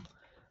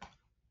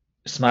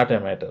 it's not a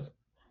matter.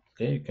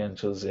 Okay, you can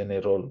choose any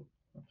role.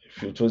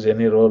 If you choose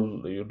any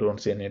role, you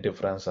don't see any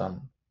difference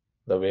on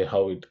the way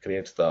how it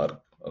creates the org.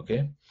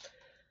 Okay,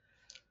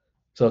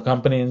 so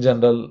company in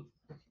general,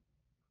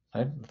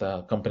 right?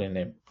 The company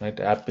name, right?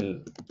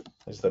 Apple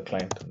is the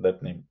client,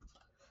 that name.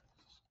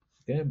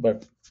 Okay,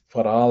 but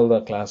for all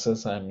the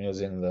classes, I'm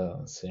using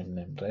the same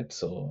name, right?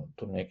 So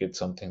to make it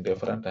something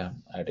different,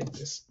 I'm adding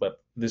this.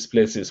 But this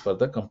place is for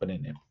the company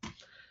name.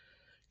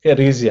 Okay,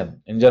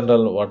 region in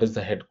general, what is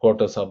the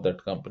headquarters of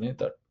that company?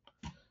 That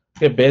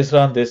okay, based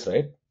on this,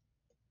 right?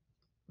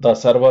 The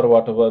server,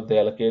 whatever they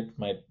allocate,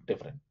 might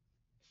different,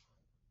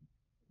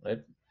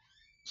 right?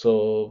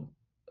 So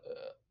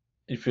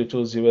if you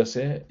choose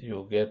USA,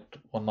 you get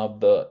one of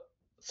the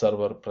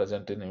server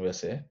present in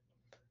USA.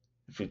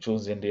 If you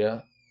choose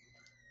India,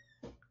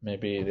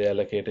 maybe they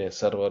allocate a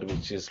server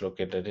which is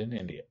located in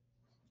India.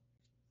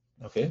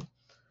 Okay,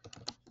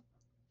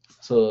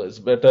 so it's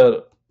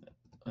better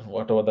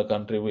whatever the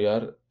country we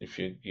are, if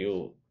you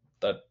give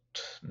that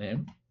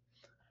name.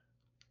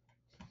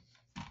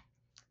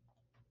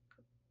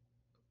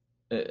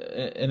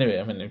 Anyway,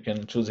 I mean, you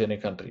can choose any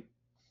country.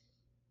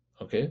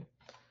 Okay,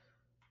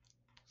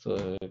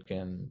 so you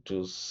can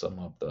choose some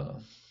of the,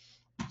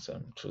 so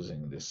I'm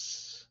choosing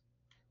this.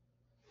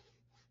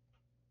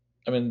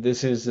 I mean,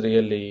 this is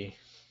really,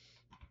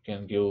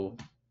 can give,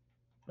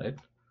 right,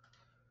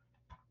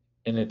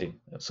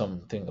 anything,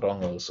 something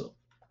wrong also.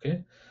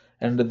 Okay,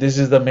 and this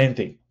is the main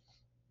thing.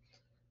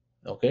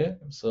 Okay,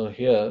 so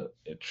here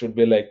it should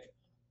be like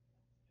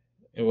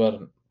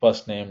your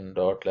first name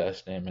dot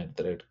last name at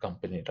the rate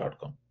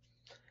company.com.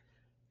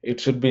 It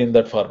should be in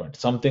that format,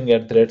 something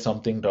at the rate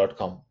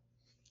something.com.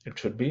 It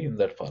should be in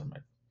that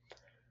format.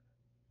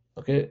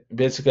 Okay,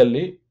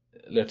 basically,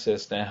 let's say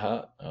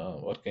Sneha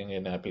working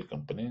in Apple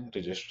company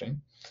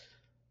registering.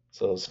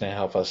 So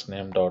Sneha first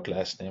name dot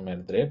last name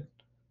at the rate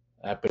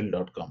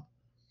apple.com.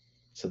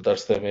 So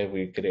that's the way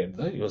we create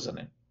the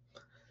username.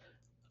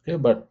 Okay,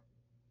 but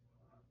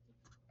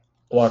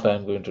what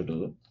I'm going to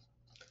do,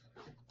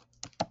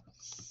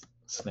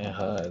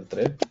 Sneha at the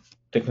rate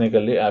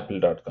technically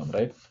apple.com,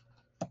 right?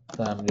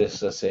 So I'm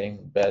just saying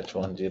batch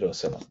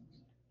 107.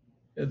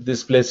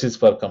 This place is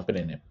for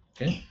company name.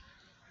 Okay,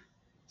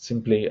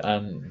 simply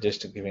I'm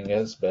just giving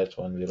as batch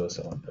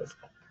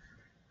 107.com.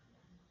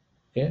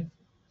 Okay,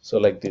 so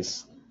like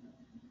this,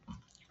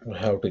 we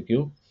have to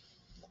give,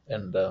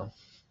 and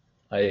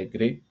I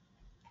agree,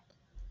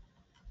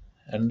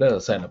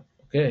 and sign up.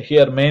 Okay,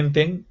 here main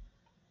thing,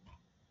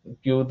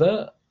 give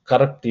the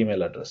correct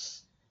email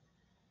address,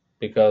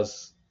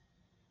 because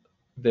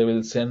they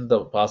will send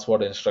the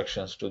password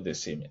instructions to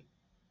this email.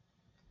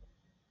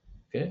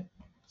 Okay,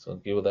 so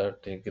give that,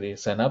 agree,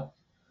 sign up.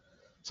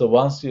 So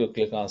once you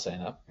click on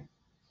sign up,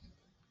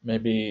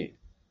 maybe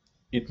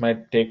it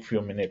might take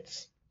few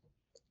minutes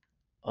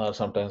or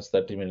sometimes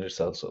 30 minutes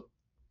also.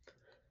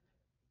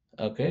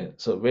 Okay,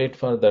 so wait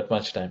for that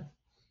much time.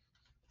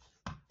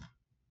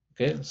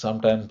 Okay,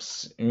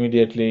 sometimes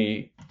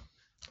immediately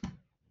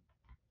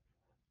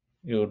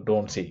you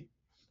don't see.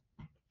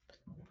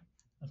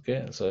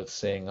 Okay, so it's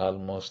saying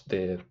almost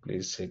there,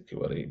 please check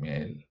your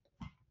email.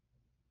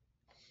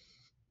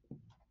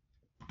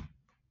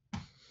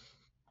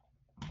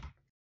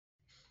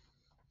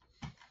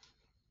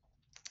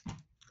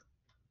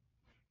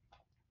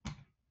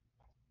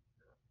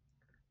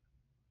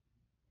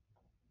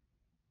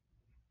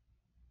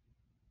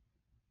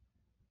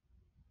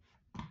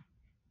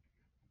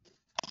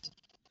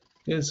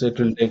 Yes, it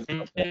will take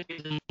some time.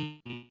 Is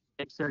in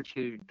Excel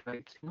sheet,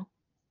 right?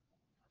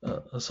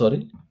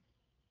 Sorry.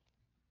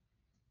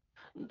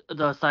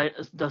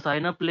 The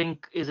sign up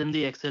link is in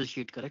the Excel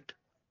sheet, correct?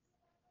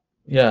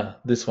 Yeah,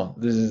 this one.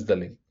 This is the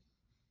link.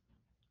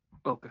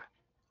 Okay.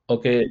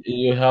 Okay,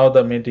 you have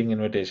the meeting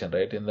invitation,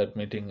 right? In that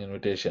meeting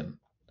invitation,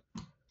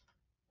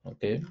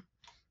 okay,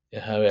 you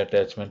have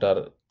attachment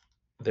or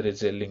there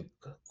is a link,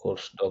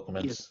 course Yes.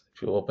 documents.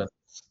 If you open,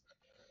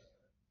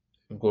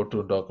 go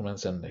to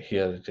documents and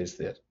here it is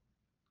there.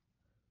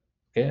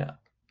 Okay,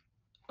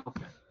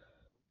 Okay.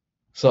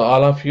 so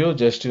all of you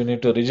just you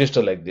need to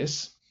register like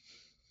this.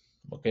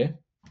 Okay,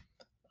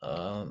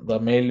 the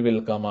mail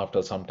will come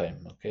after some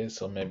time. Okay,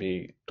 so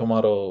maybe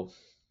tomorrow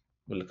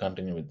we'll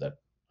continue with that.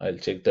 I'll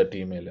check that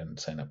email and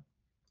sign up.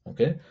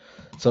 Okay,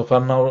 so for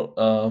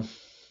now,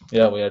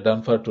 yeah, we are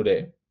done for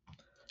today.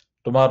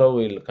 Tomorrow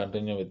we'll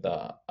continue with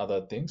the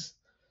other things.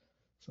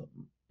 So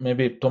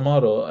maybe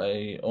tomorrow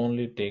I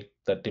only take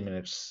 30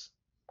 minutes,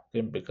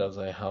 okay, because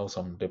I have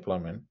some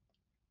deployment.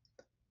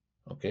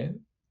 Okay,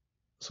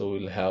 so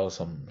we'll have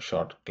some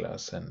short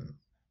class and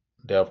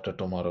day after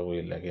tomorrow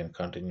we'll again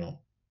continue.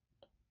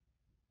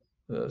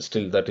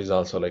 Still, that is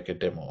also like a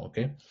demo.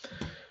 Okay,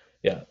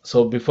 yeah.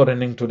 So before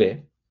ending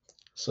today,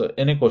 so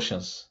any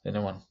questions,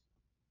 anyone,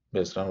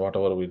 based on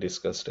whatever we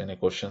discussed? Any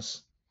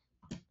questions?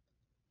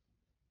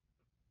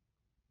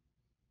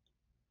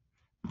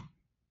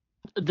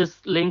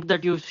 This link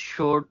that you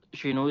showed,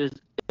 Shinu, is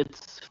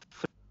it's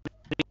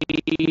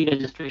free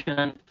registration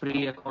and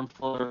free account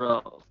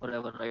for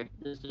forever, right?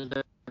 This is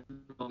that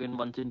login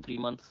once in 3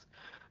 months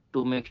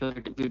to make sure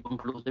that we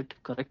don't lose it,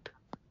 correct?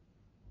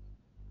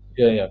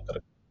 Yeah, yeah,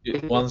 correct.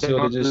 If Once you're you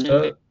not using it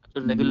register,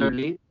 you,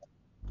 regularly,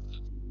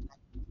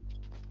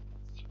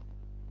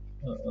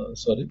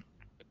 sorry.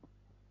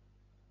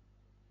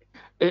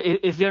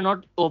 if we are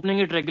not opening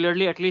it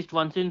regularly, at least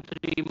once in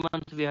 3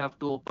 months we have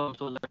to open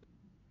so that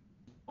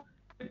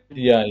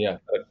Yeah, yeah,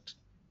 correct.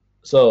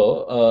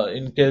 So,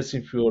 in case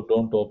if you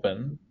don't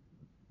open,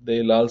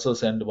 they'll also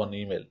send one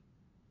email.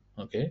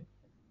 Okay.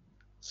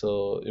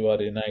 So you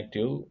are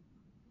inactive.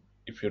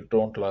 If you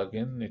don't log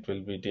in, it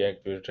will be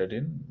deactivated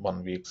in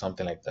 1 week,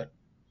 something like that.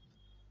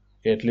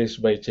 Okay, at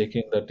least by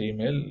checking that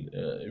email,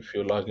 if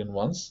you log in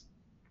once,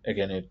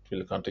 again it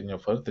will continue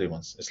for 3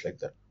 months. It's like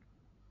that.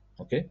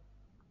 Okay.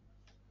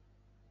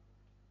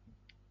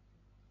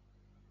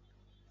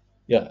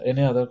 Yeah.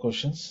 Any other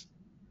questions?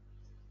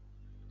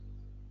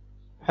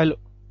 Hello,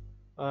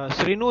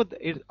 Srinu,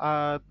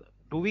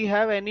 do we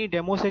have any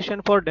demo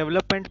session for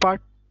development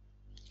part?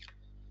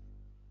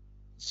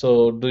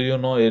 So do you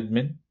know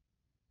admin?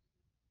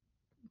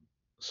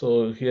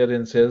 So here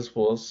in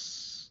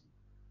Salesforce,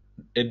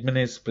 admin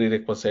is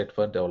prerequisite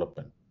for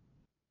development.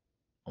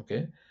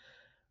 Okay.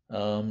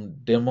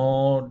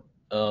 Demo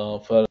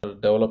for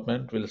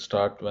development will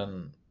start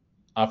when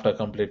after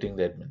completing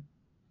the admin.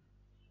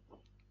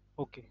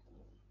 Okay,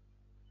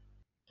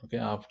 Okay,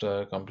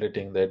 after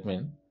completing the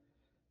admin,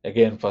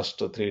 again first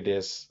 3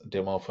 days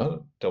demo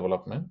for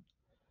development.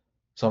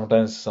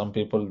 Sometimes some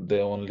people they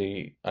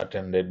only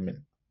attend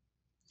admin,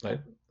 right?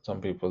 Some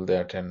people they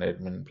attend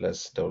admin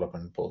plus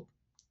development both.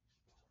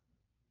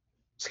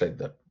 It's like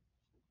that.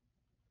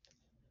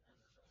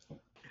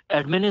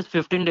 admin is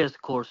 15 days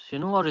course,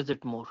 or is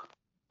it more?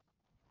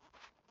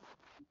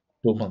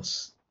 2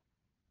 months.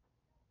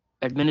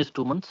 Admin is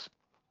 2 months.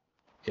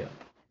 Yeah.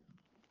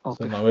 So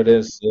Okay.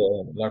 nowadays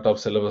lot of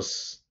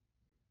syllabus.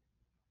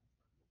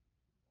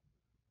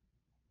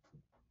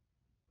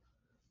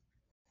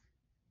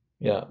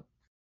 Yeah.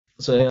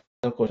 So any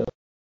other question?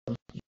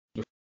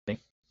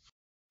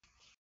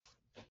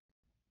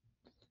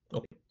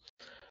 Okay.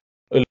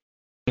 We'll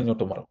continue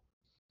tomorrow.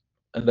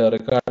 And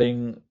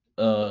recording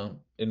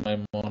in my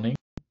morning.